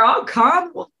 sure, I'll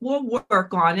come. We'll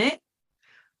work on it.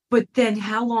 But then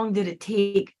how long did it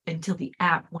take until the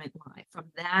app went live from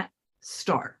that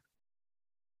start?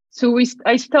 So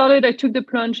I took the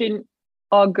plunge in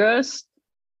August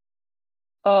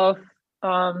of,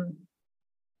 so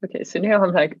now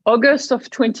I'm like August of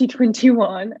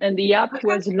 2021, and the app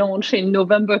was launched in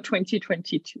November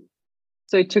 2022.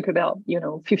 So it took about,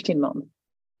 15 months.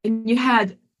 And you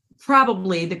had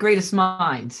probably the greatest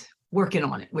minds working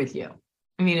on it with you.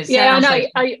 I mean,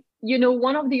 I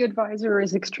one of the advisors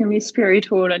is extremely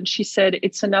spiritual, and she said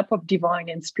it's an app of divine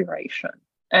inspiration.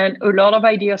 And a lot of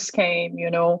ideas came,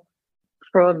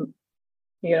 from,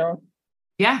 the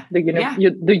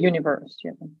universe.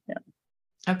 Yeah.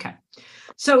 Okay.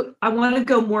 So I want to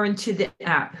go more into the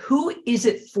app. Who is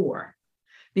it for?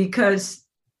 Because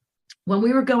when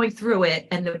we were going through it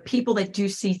and the people that do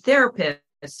see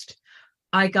therapists,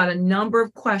 I got a number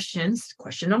of questions.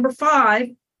 Question number 5,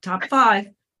 top 5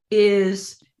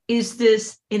 is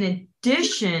this in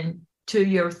addition to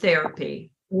your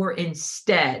therapy or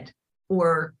instead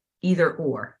or either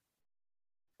or?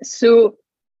 So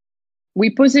we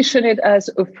position it as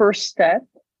a first step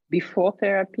before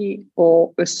therapy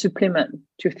or a supplement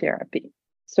to therapy.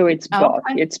 So it's both.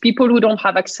 Okay. It's people who don't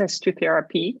have access to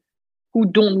therapy, who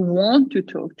don't want to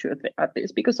talk to a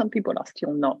therapist because some people are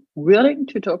still not willing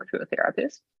to talk to a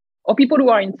therapist, or people who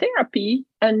are in therapy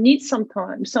and need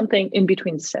something in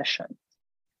between sessions.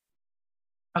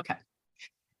 Okay.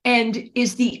 And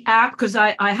is the app, because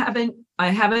I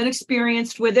haven't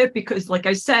experienced with it, because like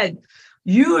I said,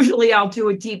 usually I'll do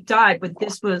a deep dive, but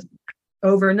this was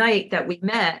overnight that we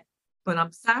met, but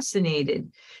I'm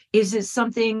fascinated. Is it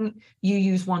something you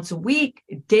use once a week,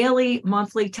 daily,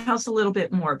 monthly? Tell us a little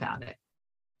bit more about it.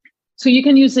 So you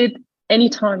can use it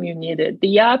anytime you need it.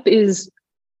 The app is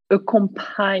a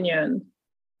companion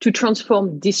to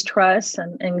transform distress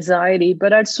and anxiety,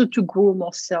 but also to grow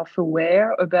more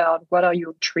self-aware about what are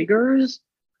your triggers.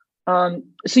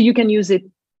 So you can use it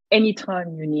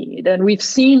anytime you need. And we've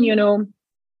seen,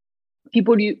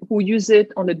 people who use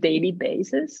it on a daily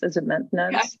basis as a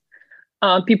maintenance.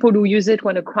 Okay. People who use it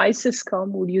when a crisis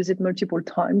comes will use it multiple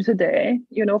times a day,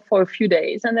 for a few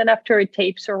days. And then after it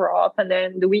tapers off, and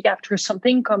then the week after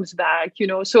something comes back,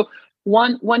 So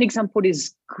one example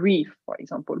is grief, for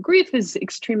example. Grief is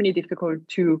extremely difficult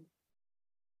a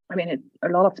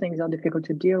lot of things are difficult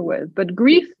to deal with, but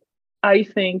grief, I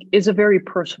think, is a very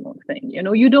personal thing.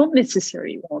 You don't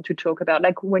necessarily want to talk about,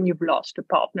 like when you've lost a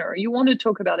partner, you want to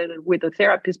talk about it with a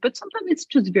therapist, but sometimes it's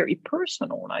just very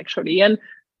personal, actually. And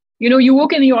you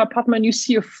walk in your apartment, you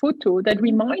see a photo that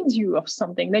reminds you of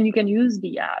something, then you can use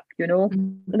the app,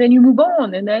 and then you move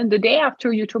on. And then the day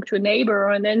after you talk to a neighbor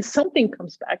and then something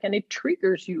comes back and it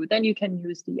triggers you, then you can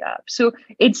use the app. So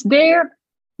it's there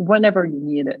whenever you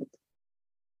need it.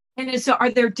 And so are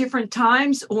there different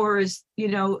times, or is,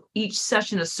 each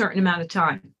session a certain amount of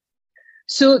time?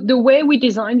 So the way we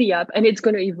design the app, and it's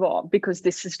going to evolve because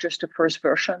this is just the first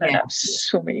version and I have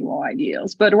so many more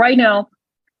ideas. But right now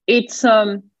it's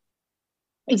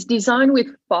designed with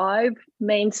 5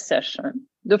 main sessions.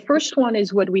 The first one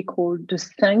is what we call the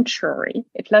sanctuary.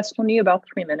 It lasts only about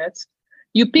 3 minutes.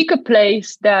 You pick a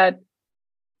place that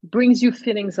brings you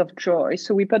feelings of joy.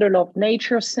 So we put a lot of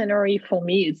nature scenery. For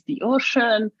me, it's the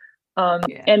ocean.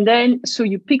 And then, so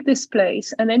you pick this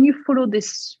place and then you follow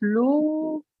this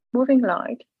slow moving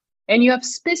light, and you have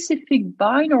specific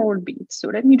binaural beats. So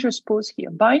let me just pause here.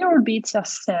 Binaural beats are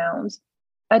sounds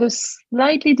at a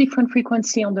slightly different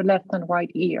frequency on the left and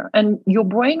right ear. And your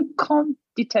brain can't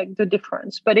detect the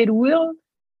difference, but it will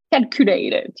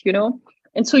calculate it,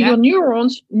 And so your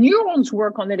neurons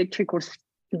work on electrical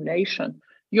stimulation,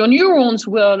 your neurons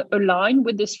will align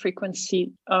with this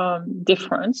frequency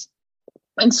difference.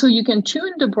 And so you can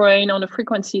tune the brain on a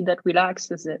frequency that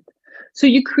relaxes it. So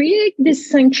you create this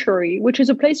sanctuary, which is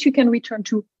a place you can return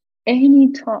to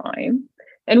anytime.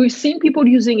 And we've seen people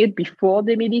using it before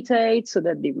they meditate so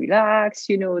that they relax,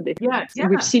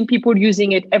 We've seen people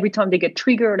using it every time they get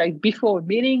triggered, like before a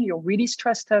meeting, you're really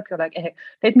stressed up. You're like, hey,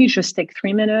 let me just take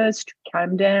 3 minutes to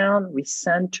calm down,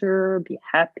 recenter, be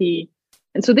happy.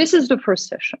 And so this is the first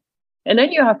session. And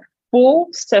then you have 4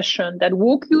 sessions that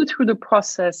walk you through the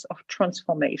process of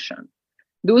transformation.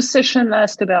 Those sessions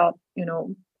last about,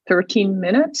 13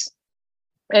 minutes.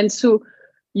 And so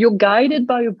you're guided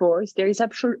by a voice. There is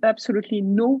absolutely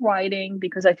no writing,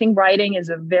 because I think writing is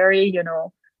a very,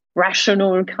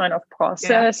 rational kind of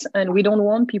process. Yeah. And we don't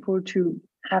want people to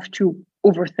have to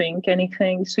overthink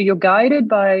anything. So you're guided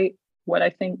by what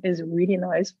I think is a really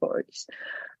nice voice.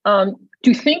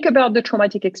 To think about the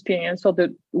traumatic experience or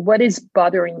what is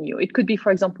bothering you. It could be,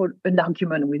 for example, an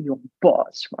argument with your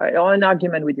boss, right? Or an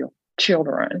argument with your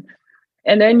children.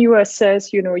 And then you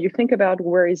assess, you think about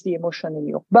where is the emotion in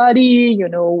your body,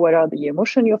 what are the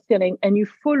emotions you're feeling, and you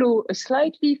follow a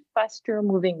slightly faster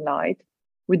moving light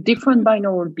with different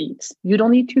binaural beats. You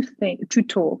don't need to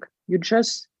talk, you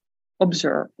just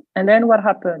observe. And then what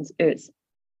happens is,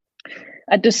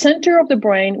 at the center of the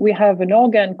brain, we have an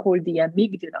organ called the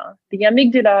amygdala. The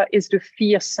amygdala is the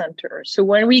fear center. So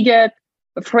when we get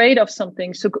afraid of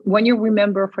something, so when you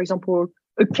remember, for example,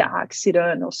 a car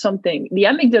accident or something, the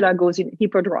amygdala goes in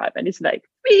hyperdrive and it's like,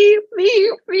 fear,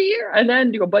 fear, fear. And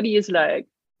then your body is like,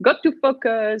 got to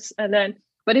focus. And then,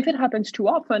 but if it happens too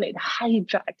often, it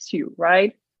hijacks you,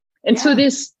 right? And so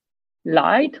this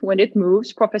light, when it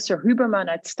moves, Professor Huberman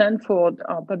at Stanford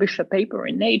published a paper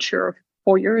in Nature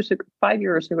 5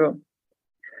 years ago.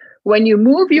 When you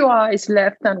move your eyes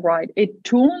left and right, it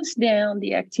tones down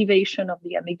the activation of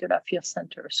the amygdala fear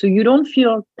center. So you don't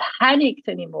feel panicked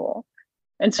anymore.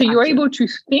 And so you're able to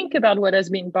think about what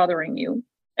has been bothering you,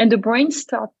 and the brain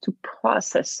starts to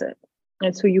process it.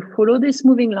 And so you follow this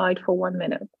moving light for 1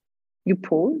 minute. You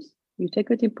pause, you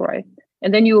take a deep breath,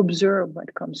 and then you observe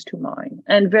what comes to mind.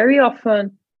 And very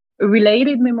often, a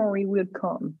related memory will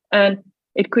come. And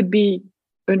it could be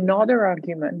another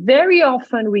argument. Very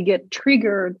often, we get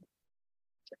triggered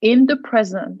in the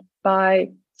present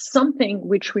by something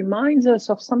which reminds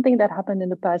us of something that happened in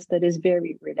the past that is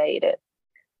very related.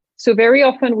 So very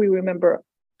often we remember,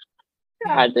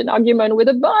 I had an argument with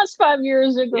a boss 5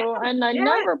 years ago, and I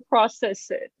never process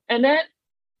it. And then,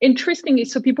 interestingly,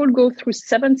 so people go through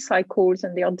 7 cycles,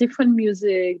 and there are different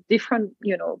music, different,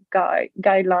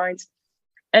 guidelines.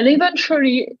 And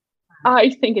eventually, I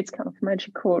think it's kind of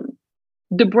magical.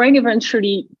 The brain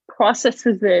eventually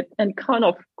processes it and kind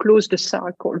of closes the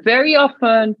cycle. Very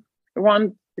often,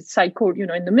 around the cycle,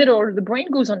 in the middle, the brain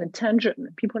goes on a tangent,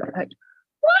 and people are like,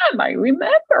 why am I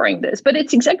remembering this? But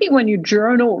it's exactly when you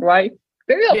journal, right?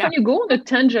 Very often you go on a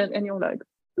tangent and you're like,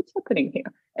 what's happening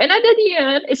here? And at the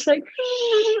end, it's like,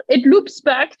 it loops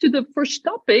back to the first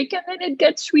topic and then it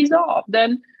gets resolved.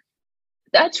 And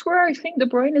that's where I think the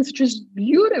brain is just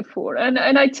beautiful. And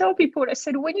I tell people, I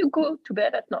said, when you go to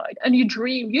bed at night and you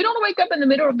dream, you don't wake up in the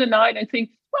middle of the night and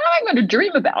think, what am I going to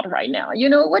dream about right now?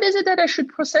 What is it that I should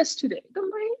process today?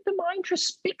 The mind just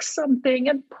speaks something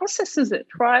and processes it,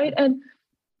 right? And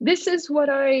this is what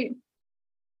I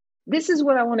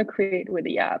want to create with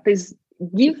the app, is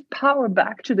give power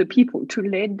back to the people to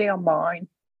let their mind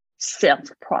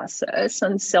self-process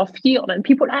and self-heal. And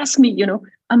people ask me,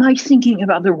 am I thinking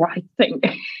about the right thing?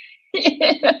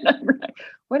 And I'm like,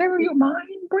 whatever your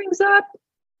mind brings up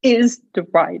is the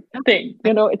right thing.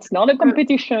 It's not a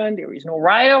competition. There is no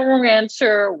right or wrong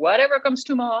answer. Whatever comes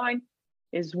to mind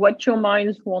is what your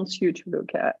mind wants you to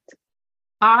look at.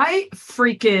 I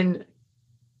freaking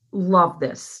love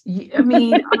this. I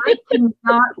mean, I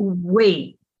cannot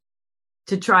wait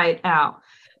to try it out,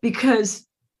 because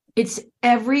it's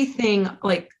everything.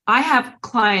 Like, I have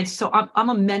clients, so I'm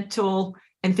a mental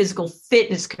and physical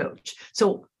fitness coach.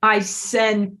 So I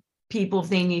send people, if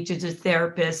they need to, the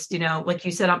therapist, like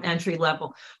you said, I'm entry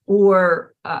level,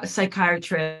 or a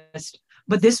psychiatrist.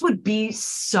 But this would be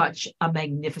such a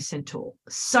magnificent tool,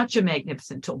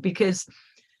 because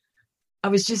I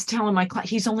was just telling my client,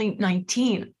 he's only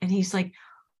 19, and he's like,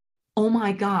 oh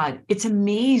my God, it's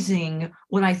amazing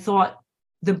what I thought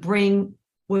the brain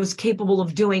was capable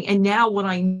of doing. And now what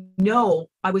I know,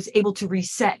 I was able to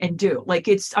reset and do. Like,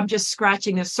 I'm just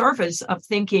scratching the surface of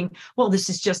thinking, well, this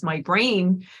is just my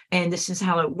brain and this is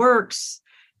how it works.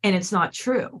 And it's not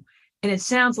true. And it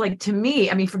sounds like, to me,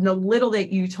 I mean, from the little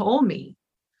that you told me,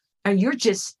 And you're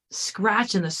just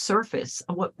scratching the surface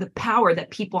of what the power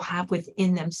that people have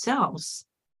within themselves.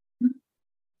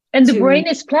 And the brain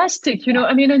is plastic,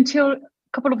 I mean, until a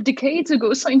couple of decades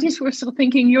ago, scientists were still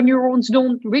thinking your neurons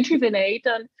don't rejuvenate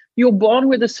and you're born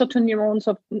with a certain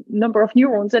number of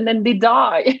neurons and then they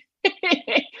die.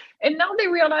 And now they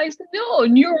realize, no,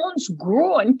 neurons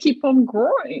grow and keep on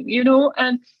growing,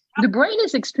 and the brain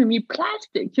is extremely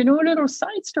plastic. A little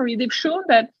side story, they've shown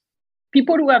that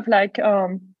people who have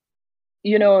a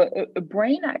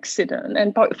brain accident,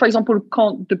 and for example,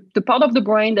 the part of the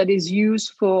brain that is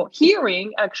used for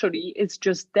hearing actually is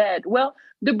just dead. Well,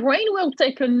 the brain will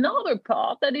take another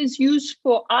part that is used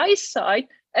for eyesight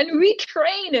and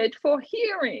retrain it for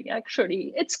hearing.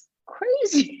 Actually, it's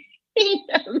crazy.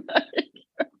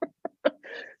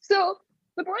 So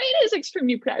the brain is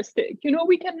extremely plastic.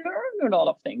 We can learn a lot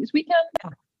of things. We can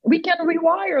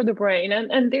rewire the brain,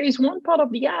 and there is one part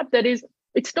of the app that is.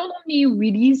 It's not only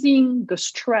releasing the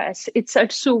stress, it's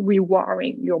also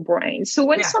rewiring your brain. So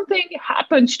when something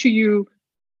happens to you,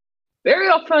 very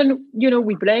often,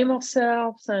 we blame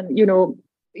ourselves and,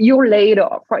 you're laid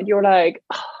off, right? You're like,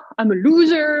 oh, I'm a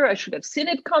loser. I should have seen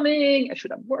it coming. I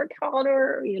should have worked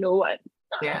harder,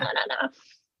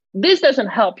 This doesn't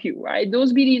help you, right?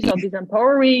 Those beliefs are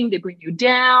disempowering. They bring you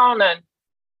down.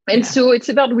 And so it's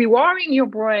about rewiring your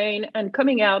brain and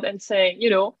coming out and saying,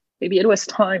 maybe it was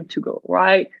time to go,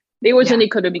 right? There was an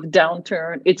economic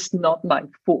downturn. It's not my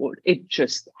fault. It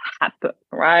just happened,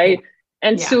 right?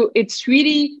 And so it's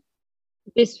really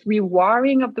this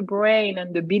rewiring of the brain,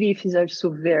 and the belief is also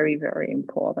very, very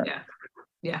important.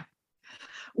 Yeah.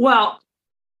 Well,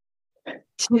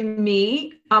 to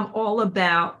me, I'm all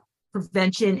about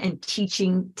prevention and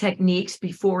teaching techniques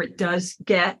before it does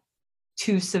get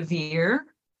too severe.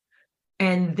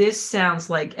 And this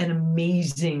sounds like an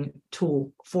amazing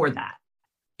tool for that,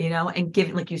 and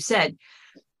giving, like you said,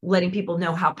 letting people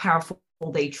know how powerful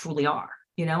they truly are,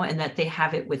 and that they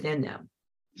have it within them.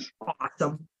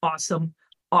 Awesome.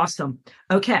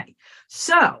 Okay.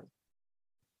 So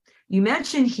you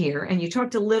mentioned here, and you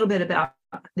talked a little bit about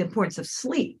the importance of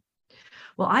sleep.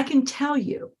 Well, I can tell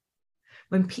you,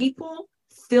 when people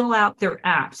fill out their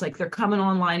apps, like they're coming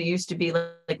online, it used to be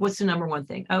like, what's the number one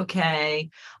thing? Okay,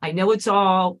 I know it's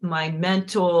all my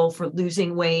mental for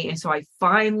losing weight, and so I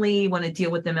finally want to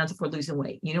deal with the mental for losing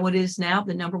weight. You know what it is now?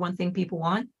 The number one thing people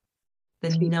want?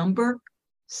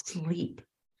 Sleep.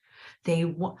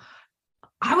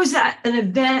 I was at an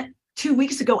event 2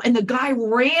 weeks ago, and the guy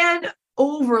ran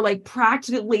over like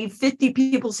practically 50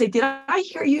 people. Say, did I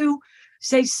hear you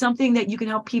say something that you can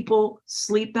help people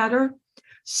sleep better?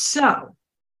 So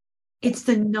it's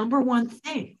the number one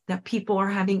thing that people are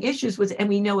having issues with, and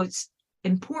we know it's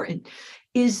important.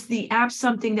 Is the app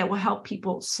something that will help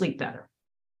people sleep better?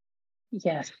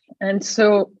 Yes. And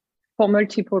so for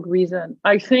multiple reasons,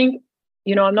 I think,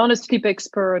 I'm not a sleep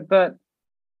expert, but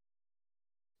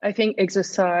I think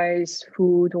exercise,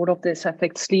 food, all of this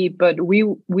affects sleep. But we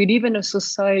live in a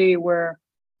society where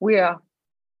we are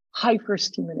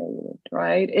hyperstimulated,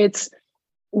 right? It's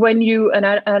when you, and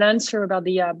I'll answer about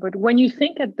the app, but when you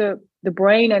think at the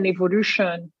brain and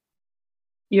evolution,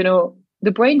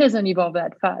 the brain doesn't evolve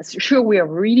that fast. Sure, we are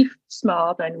really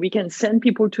smart and we can send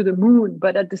people to the moon,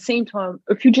 but at the same time,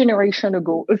 a few generations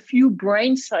ago, a few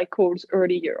brain cycles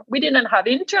earlier, we didn't have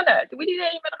internet. We didn't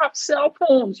even have cell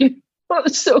phones.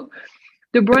 So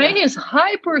the brain is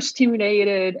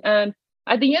hyperstimulated, and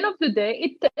at the end of the day,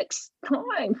 it takes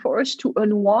time for us to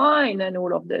unwind and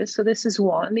all of this. So this is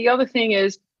one. The other thing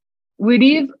is we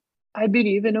live, I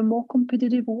believe, in a more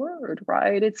competitive world,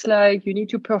 right? It's like you need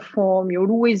to perform. You're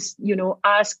always,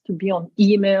 asked to be on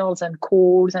emails and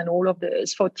calls and all of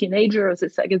this. For teenagers,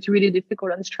 it's really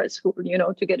difficult and stressful,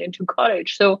 to get into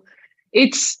college. So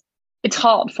it's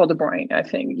hard for the brain, I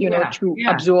think, to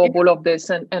absorb all of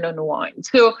this and unwind.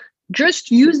 So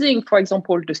just using, for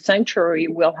example, the Sanctuary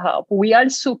will help. We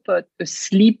also put a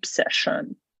sleep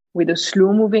session with a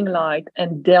slow moving light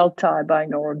and delta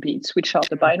binaural beats, which are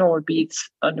the binaural beats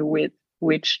under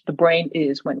which the brain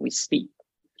is when we sleep.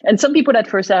 And some people at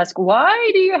first ask, why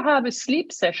do you have a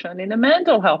sleep session in a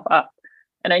mental health app?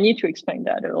 And I need to explain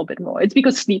that a little bit more. It's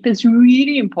because sleep is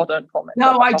really important for mental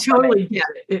health. No, I totally get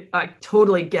it. I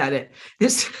totally get it.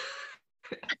 This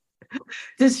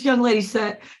young lady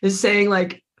is saying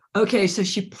like, okay, so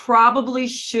she probably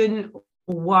shouldn't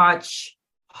watch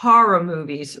horror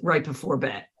movies right before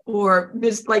bed, or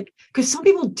because some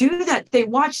people do that. They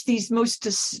watch these most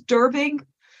disturbing,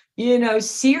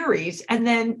 series, and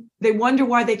then they wonder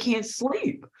why they can't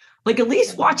sleep. Like, at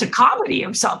least watch a comedy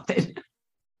or something.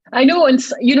 I know. And,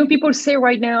 people say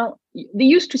right now, they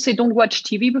used to say don't watch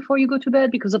TV before you go to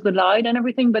bed because of the light and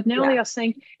everything, but now Yeah. they are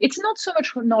saying it's not so much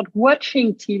for not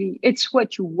watching TV, it's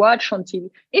what you watch on TV.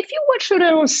 If you watch a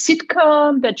little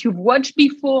sitcom that you've watched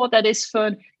before that is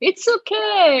fun, it's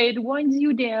okay. It winds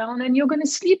you down and you're going to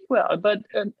sleep well. But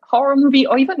a horror movie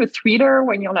or even a thriller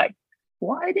when you're like,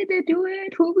 why did they do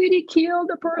it? Who really killed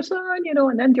the person? You know,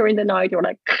 and then during the night, you're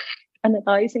like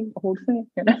analyzing the whole thing,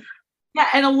 you know? Yeah,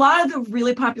 and a lot of the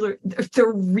really popular,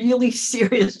 they're really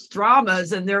serious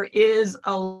dramas, and there is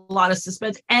a lot of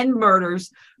suspense and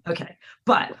murders. Okay,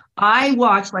 but I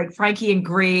watch like Frankie and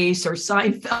Grace or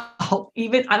Seinfeld,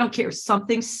 even, I don't care,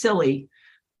 something silly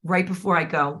right before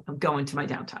I'm going to my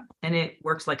downtime, and it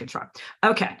works like a charm.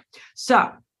 Okay,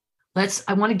 so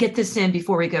I want to get this in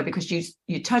before we go, because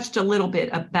you touched a little bit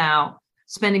about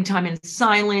spending time in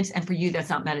silence, and for you, that's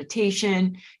not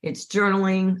meditation, it's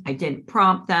journaling. I didn't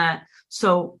prompt that.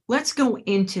 So let's go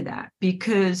into that,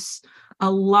 because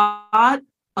a lot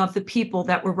of the people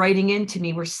that were writing into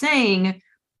me were saying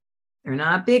they're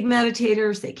not big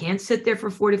meditators. They can't sit there for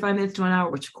 45 minutes to an hour,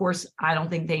 which of course I don't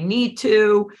think they need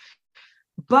to,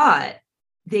 but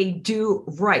they do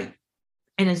write.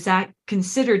 And is that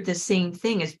considered the same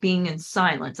thing as being in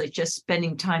silence, like just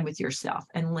spending time with yourself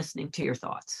and listening to your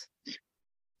thoughts?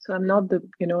 So I'm not the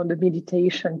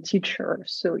meditation teacher.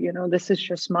 So, this is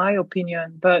just my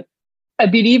opinion, but I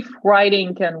believe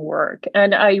writing can work.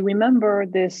 And I remember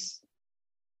this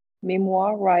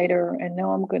memoir writer, and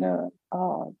now I'm gonna,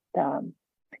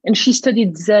 and she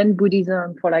studied Zen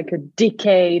Buddhism for like a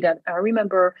decade. And I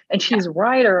remember, and she's a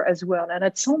writer as well. And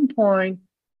at some point,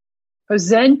 a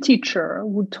Zen teacher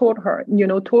who told her,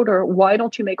 why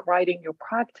don't you make writing your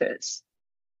practice?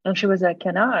 And she was like,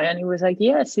 can I? And he was like,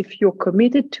 yes, if you're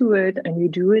committed to it and you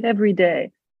do it every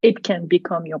day, it can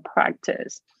become your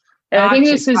practice. And I think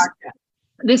this is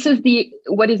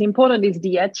what is important is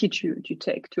the attitude you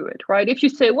take to it, right? If you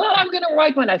say, well, I'm going to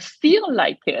write when I feel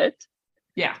like it.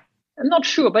 Yeah. I'm not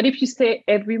sure. But if you say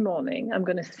every morning, I'm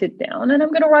going to sit down and I'm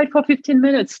going to write for 15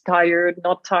 minutes, tired,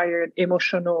 not tired,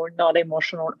 emotional, not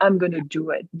emotional, I'm going to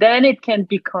do it. Then it can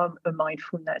become a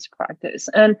mindfulness practice.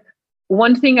 And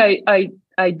one thing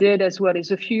I did as well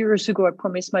is a few years ago, I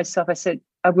promised myself, I said,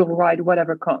 I will write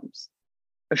whatever comes.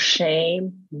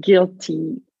 Ashamed,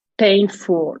 guilty,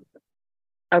 painful,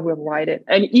 I will write it.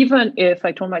 And even if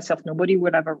I told myself nobody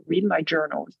will ever read my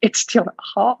journal, it's still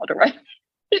hard, right?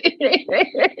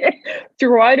 To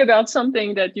write about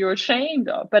something that you're ashamed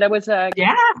of. But I was like,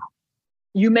 yeah,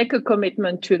 you make a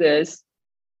commitment to this,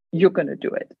 you're going to do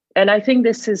it. And I think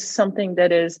this is something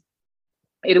that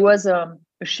it was a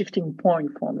shifting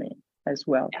point for me as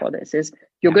well for this is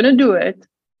you're going to do it,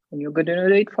 and you're going to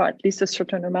do it for at least a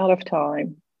certain amount of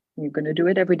time. You're going to do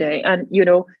it every day. And,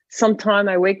 sometime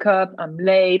I wake up, I'm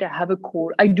late, I have a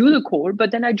call, I do the call,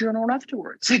 but then I journal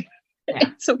afterwards.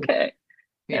 It's okay.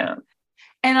 Yeah.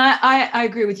 And I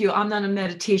agree with you. I'm not a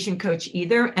meditation coach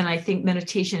either. And I think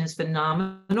meditation is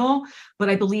phenomenal, but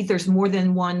I believe there's more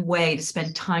than one way to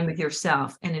spend time with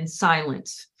yourself and in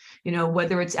silence.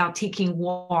 Whether it's out taking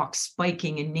walks,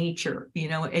 biking in nature,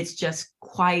 it's just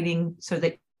quieting so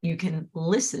that you can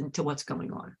listen to what's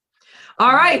going on.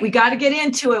 All right, we got to get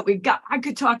into it. I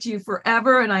could talk to you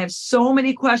forever, and I have so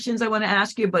many questions I want to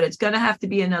ask you, but it's going to have to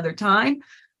be another time.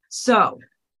 So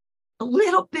a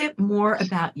little bit more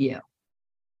about you.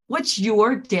 What's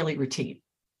your daily routine?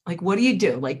 Like, what do you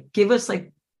do? Like, give us,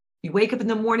 like, you wake up in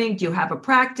the morning. Do you have a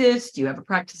practice? Do you have a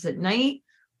practice at night?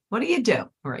 What do you do,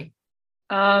 Marie?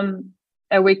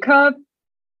 I wake up.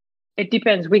 It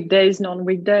depends, weekdays,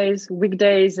 non-weekdays.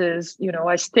 Weekdays is,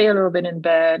 I stay a little bit in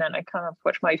bed and I kind of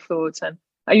watch my thoughts, and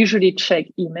I usually check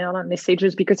email and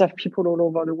messages because I have people all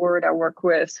over the world I work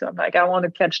with. So I'm like, I want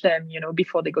to catch them,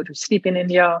 before they go to sleep in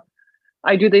India.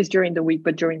 I do this during the week,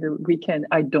 but during the weekend,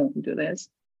 I don't do this.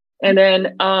 And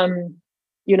then,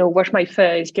 wash my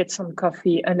face, get some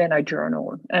coffee, and then I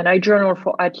journal. And I journal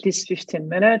for at least 15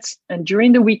 minutes. And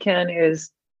during the weekend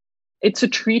it's a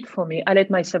treat for me. I let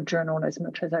myself journal as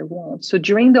much as I want. So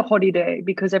during the holiday,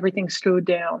 because everything slowed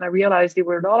down, I realized there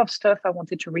were a lot of stuff I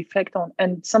wanted to reflect on.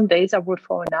 And some days I wrote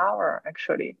for an hour,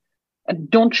 actually. And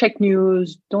don't check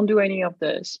news, don't do any of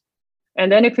this.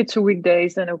 And then if it's a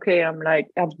weekdays, then okay, I'm like,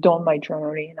 I've done my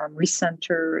journaling, I'm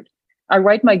recentered. I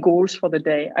write my goals for the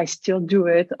day. I still do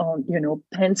it on,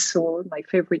 pencil, my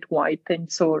favorite white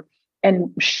pencil,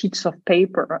 and sheets of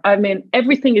paper. I mean,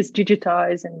 everything is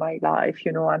digitized in my life.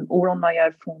 I'm all on my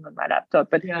iPhone and my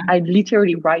laptop, but I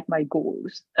literally write my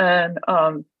goals. And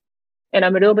I'm a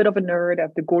little bit of a nerd. I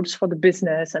have the goals for the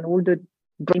business and all the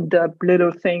brained up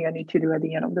little thing I need to do at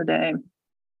the end of the day.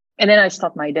 And then I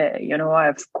start my day. I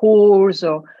have calls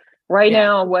or Right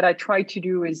now, what I try to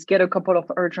do is get a couple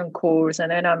of urgent calls, and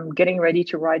then I'm getting ready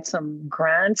to write some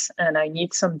grants, and I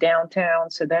need some downtown.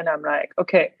 So then I'm like,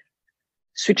 okay,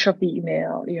 switch off the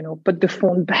email, put the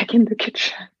phone back in the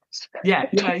kitchen.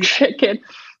 Check it,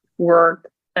 work.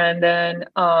 And then,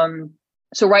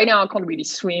 so right now I can't really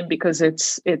swim because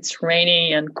it's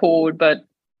rainy and cold, but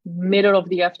middle of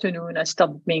the afternoon, I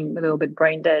start being a little bit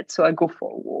brain dead. So I go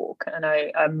for a walk, and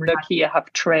I'm lucky I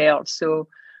have trails. So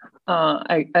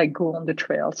I go on the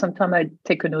trail. Sometimes I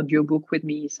take an audiobook with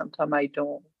me, sometimes I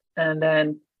don't. And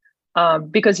then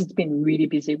because it's been really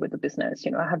busy with the business,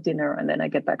 I have dinner and then I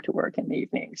get back to work in the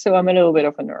evening. So I'm a little bit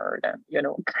of a nerd,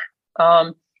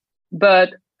 but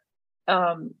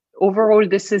overall,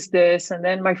 this is this. And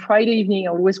then my Friday evening,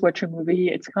 I always watch a movie.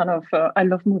 It's kind of, I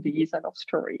love movies, I love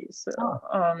stories.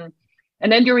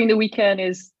 And then during the weekend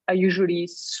I usually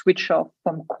switch off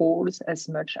from calls as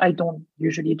much. I don't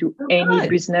usually do any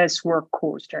business work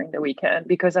calls during the weekend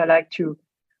because I like to,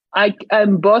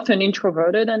 I'm both an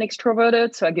introverted and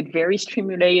extroverted. So I get very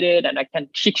stimulated and I can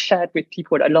chit chat with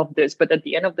people. I love this. But at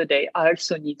the end of the day, I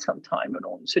also need some time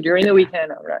alone. So during the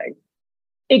weekend, I'm like,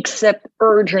 except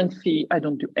urgency, I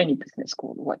don't do any business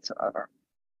call whatsoever.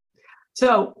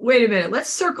 So wait a minute, let's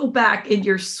circle back in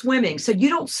your swimming. So you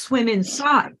don't swim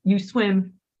inside, you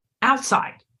swim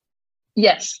outside.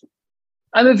 Yes.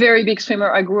 I'm a very big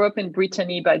swimmer. I grew up in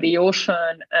Brittany by the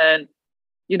ocean, and,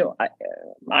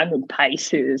 I'm a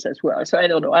Pisces as well. So I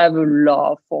don't know, I have a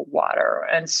love for water.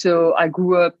 And so I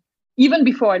grew up, even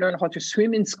before I learned how to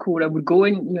swim in school, I would go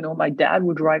in, my dad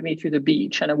would drive me to the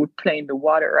beach and I would play in the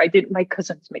water. My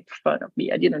cousins made fun of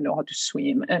me. I didn't know how to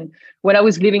swim. And when I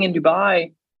was living in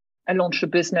Dubai, I launched a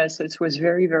business. So it was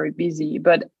very, very busy.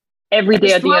 But every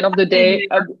day at the end of the day,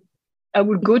 I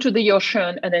would go to the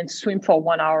ocean and then swim for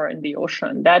 1 hour in the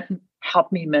ocean. That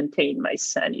helped me maintain my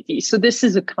sanity. So this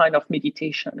is a kind of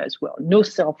meditation as well. No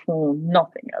cell phone,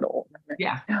 nothing at all.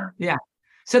 Yeah.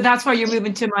 So that's why you're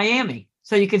moving to Miami,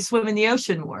 so you can swim in the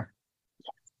ocean more.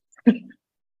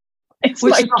 It's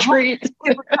like a treat.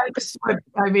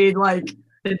 I mean, like,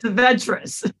 it's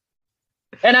adventurous.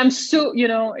 And I'm so,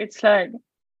 it's like,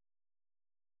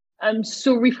 I'm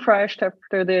so refreshed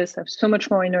after this. I have so much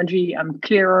more energy. I'm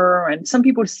clearer. And some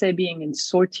people say being in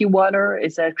salty water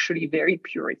is actually very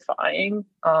purifying.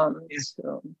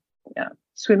 So yeah,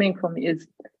 swimming for me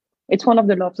it's one of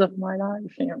the loves of my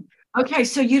life. Okay.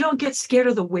 So you don't get scared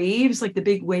of the waves, like the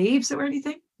big waves or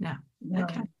anything? No.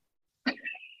 Okay.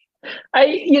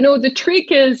 The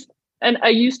trick is, and I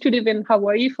used to live in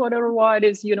Hawaii for a little while,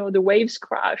 is, the waves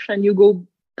crash and you go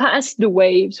past the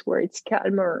waves where it's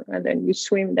calmer and then you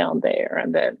swim down there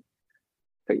and then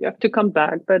so you have to come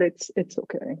back, but it's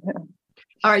okay. Yeah.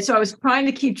 All right. So I was trying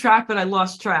to keep track, but I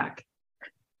lost track.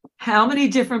 How many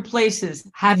different places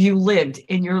have you lived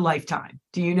in your lifetime?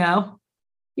 Do you know?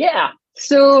 Yeah.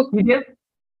 So you do?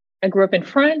 I grew up in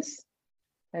France.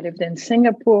 I lived in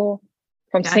Singapore.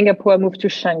 From Singapore, I moved to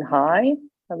Shanghai.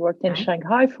 I worked in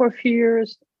Shanghai for a few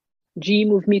years. G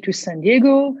moved me to San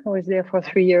Diego. I was there for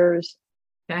 3 years.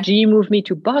 G moved me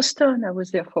to Boston. I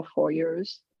was there for 4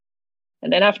 years.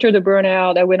 And then after the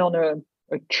burnout, I went on a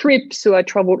trip. So I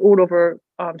traveled all over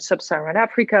sub-Saharan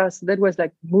Africa. So that was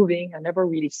like moving. I never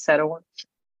really settled.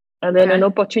 And then an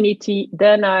opportunity.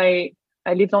 Then I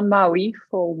lived on Maui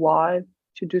for a while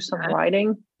to do some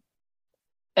writing.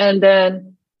 And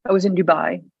then I was in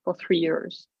Dubai for 3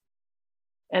 years.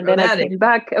 And then I came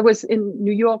back. I was in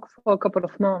New York for a couple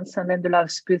of months. And then the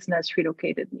last business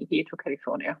relocated me here to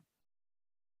California.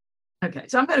 Okay,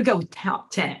 so I'm going to go with top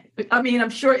 10. I mean,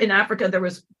 I'm sure in Africa there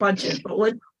was bunches,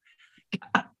 but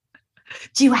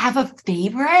do you have a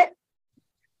favorite?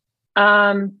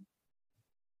 I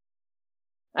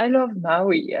love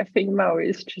Maui. I think Maui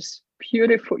is just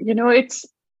beautiful. It's a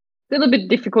little bit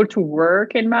difficult to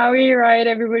work in Maui, right?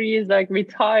 Everybody is like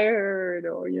retired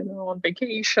or, on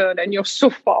vacation, and you're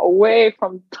so far away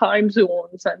from time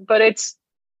zones. But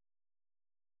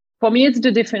for me, it's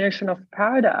the definition of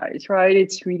paradise, right?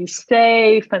 It's really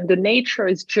safe and the nature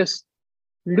is just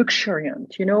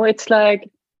luxuriant. It's like,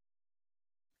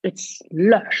 it's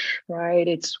lush, right?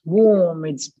 It's warm,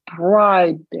 it's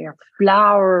bright, there are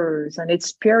flowers, and it's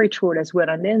spiritual as well.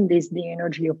 And then there's the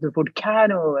energy of the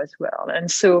volcano as well. And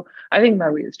so I think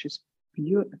Maui is just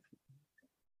beautiful.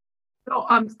 So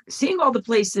I'm seeing all the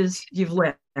places you've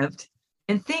lived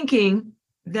and thinking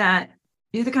that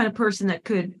you're the kind of person that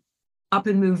could up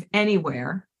and move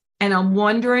anywhere. And I'm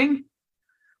wondering,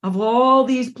 of all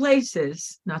these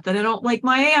places, not that I don't like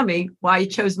Miami, why you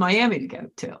chose Miami to go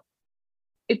to.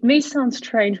 it may sound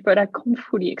strange, but I can't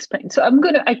fully explain. So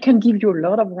I can give you a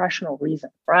lot of rational reason,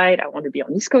 right? I want to be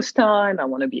on East Coast time. I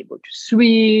want to be able to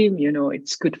swim.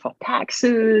 It's good for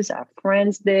taxes. I have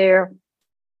friends there.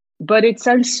 But it's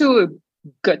also a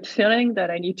gut feeling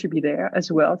that I need to be there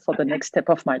as well for the next step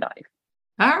of my life.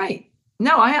 All right.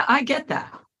 No, I get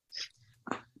that.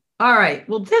 All right.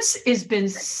 Well, this has been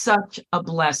such a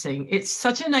blessing. It's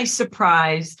such a nice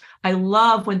surprise. I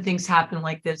love when things happen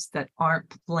like this that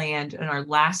aren't planned in our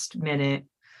last minute.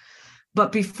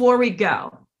 But before we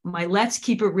go, my Let's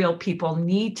Keep It Real people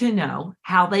need to know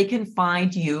how they can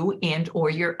find you and or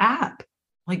your app.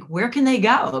 Like, where can they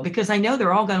go? Because I know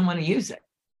they're all going to want to use it.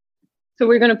 So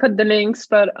we're going to put the links,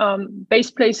 but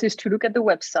best place is to look at the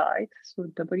website. So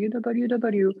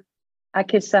www.akesa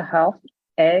Health,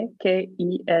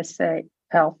 AKESA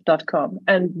health.com.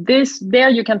 And there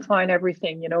you can find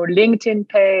everything, LinkedIn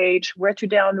page, where to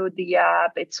download the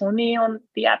app. It's only on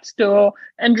the App Store.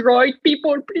 Android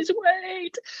people, please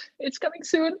wait. It's coming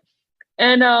soon.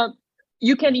 And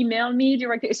you can email me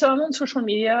directly. So I'm on social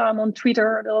media. I'm on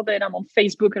Twitter a little bit. I'm on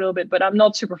Facebook a little bit, but I'm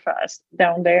not super fast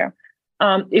down there.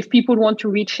 If people want to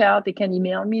reach out, they can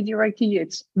email me directly.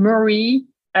 It's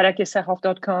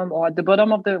Marie@akesahealth.com, or at the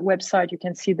bottom of the website, you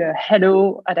can see the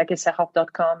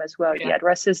hello@akesahealth.com as well. Yeah. The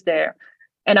address is there.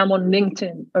 And I'm on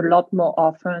LinkedIn a lot more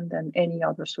often than any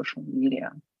other social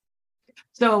media.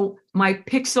 So my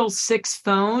Pixel 6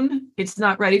 phone, it's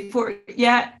not ready for it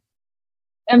yet.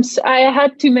 I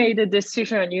had to make a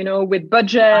decision, with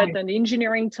budget and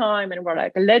engineering time. And we're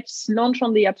like, let's launch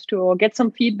on the App Store, get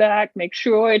some feedback, make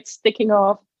sure it's taking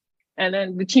off. And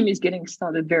then the team is getting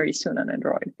started very soon on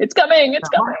Android. It's coming. It's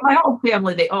coming. My whole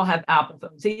family, they all have Apple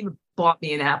phones. They even bought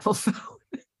me an Apple phone.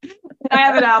 I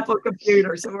have an Apple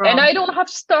computer. I don't have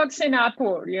stocks in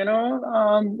Apple,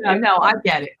 No, I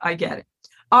get it.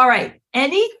 All right.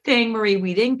 Anything, Marie,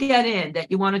 we didn't get in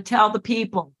that you want to tell the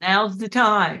people? Now's the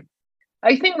time.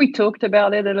 I think we talked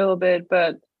about it a little bit,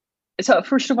 but so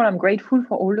first of all, I'm grateful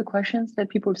for all the questions that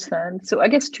people send. So I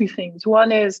guess two things.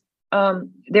 One is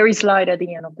there is light at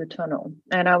the end of the tunnel.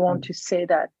 And I want to say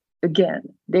that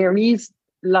again, there is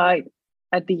light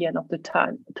at the end of the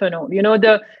tunnel.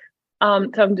 So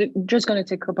I'm just going to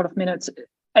take a couple of minutes.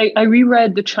 I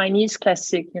reread the Chinese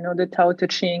classic, the Tao Te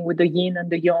Ching with the yin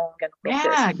and the yang. And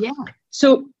yeah.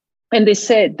 So, and they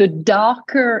said the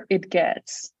darker it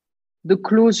gets, the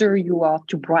closer you are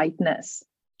to brightness.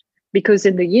 Because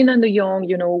in the yin and the yang,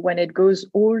 when it goes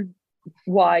all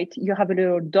white, you have a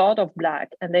little dot of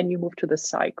black, and then you move to the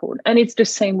cycle. And it's the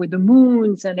same with the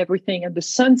moons and everything, and the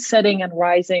sun setting and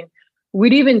rising.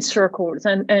 We live in circles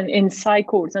and in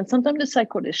cycles. And sometimes the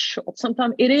cycle is short,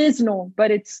 sometimes it is long, but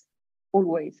it's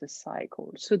always a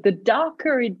cycle. So the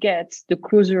darker it gets, the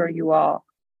closer you are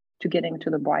to getting to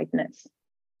the brightness.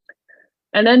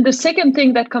 And then the second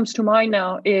thing that comes to mind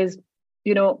now is,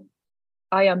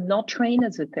 I am not trained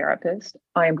as a therapist.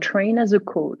 I am trained as a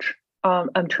coach.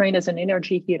 I'm trained as an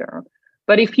energy healer.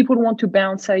 But if people want to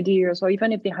bounce ideas, or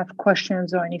even if they have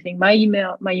questions or anything, my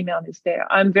email is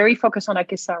there. I'm very focused on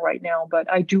Akesa right now,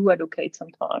 but I do allocate some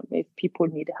time if people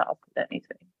need help with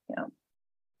anything. Yeah.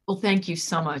 Well, thank you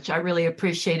so much. I really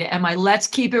appreciate it. And my Let's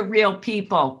Keep It Real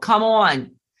people, come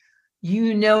on.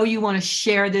 You want to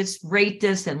share this, rate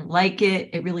this, and like it.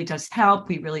 It really does help.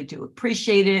 We really do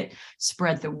appreciate it.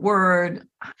 Spread the word.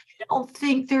 I don't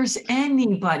think there's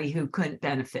anybody who couldn't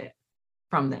benefit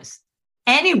from this.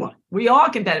 Anyone. We all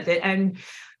can benefit. And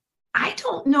I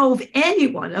don't know of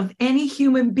any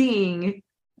human being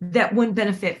that wouldn't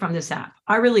benefit from this app.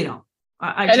 I really don't.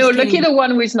 I know, lucky the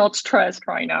one who is not stressed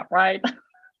right now, right?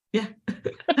 Yeah,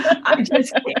 I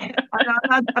just can't.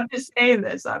 I'm just saying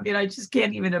this. I mean, I just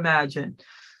can't even imagine.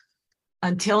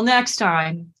 Until next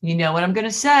time, you know what I'm going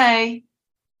to say.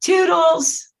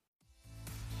 Toodles.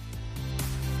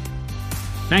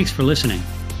 Thanks for listening.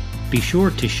 Be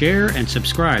sure to share and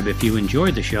subscribe if you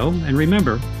enjoyed the show. And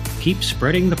remember, keep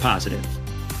spreading the positive.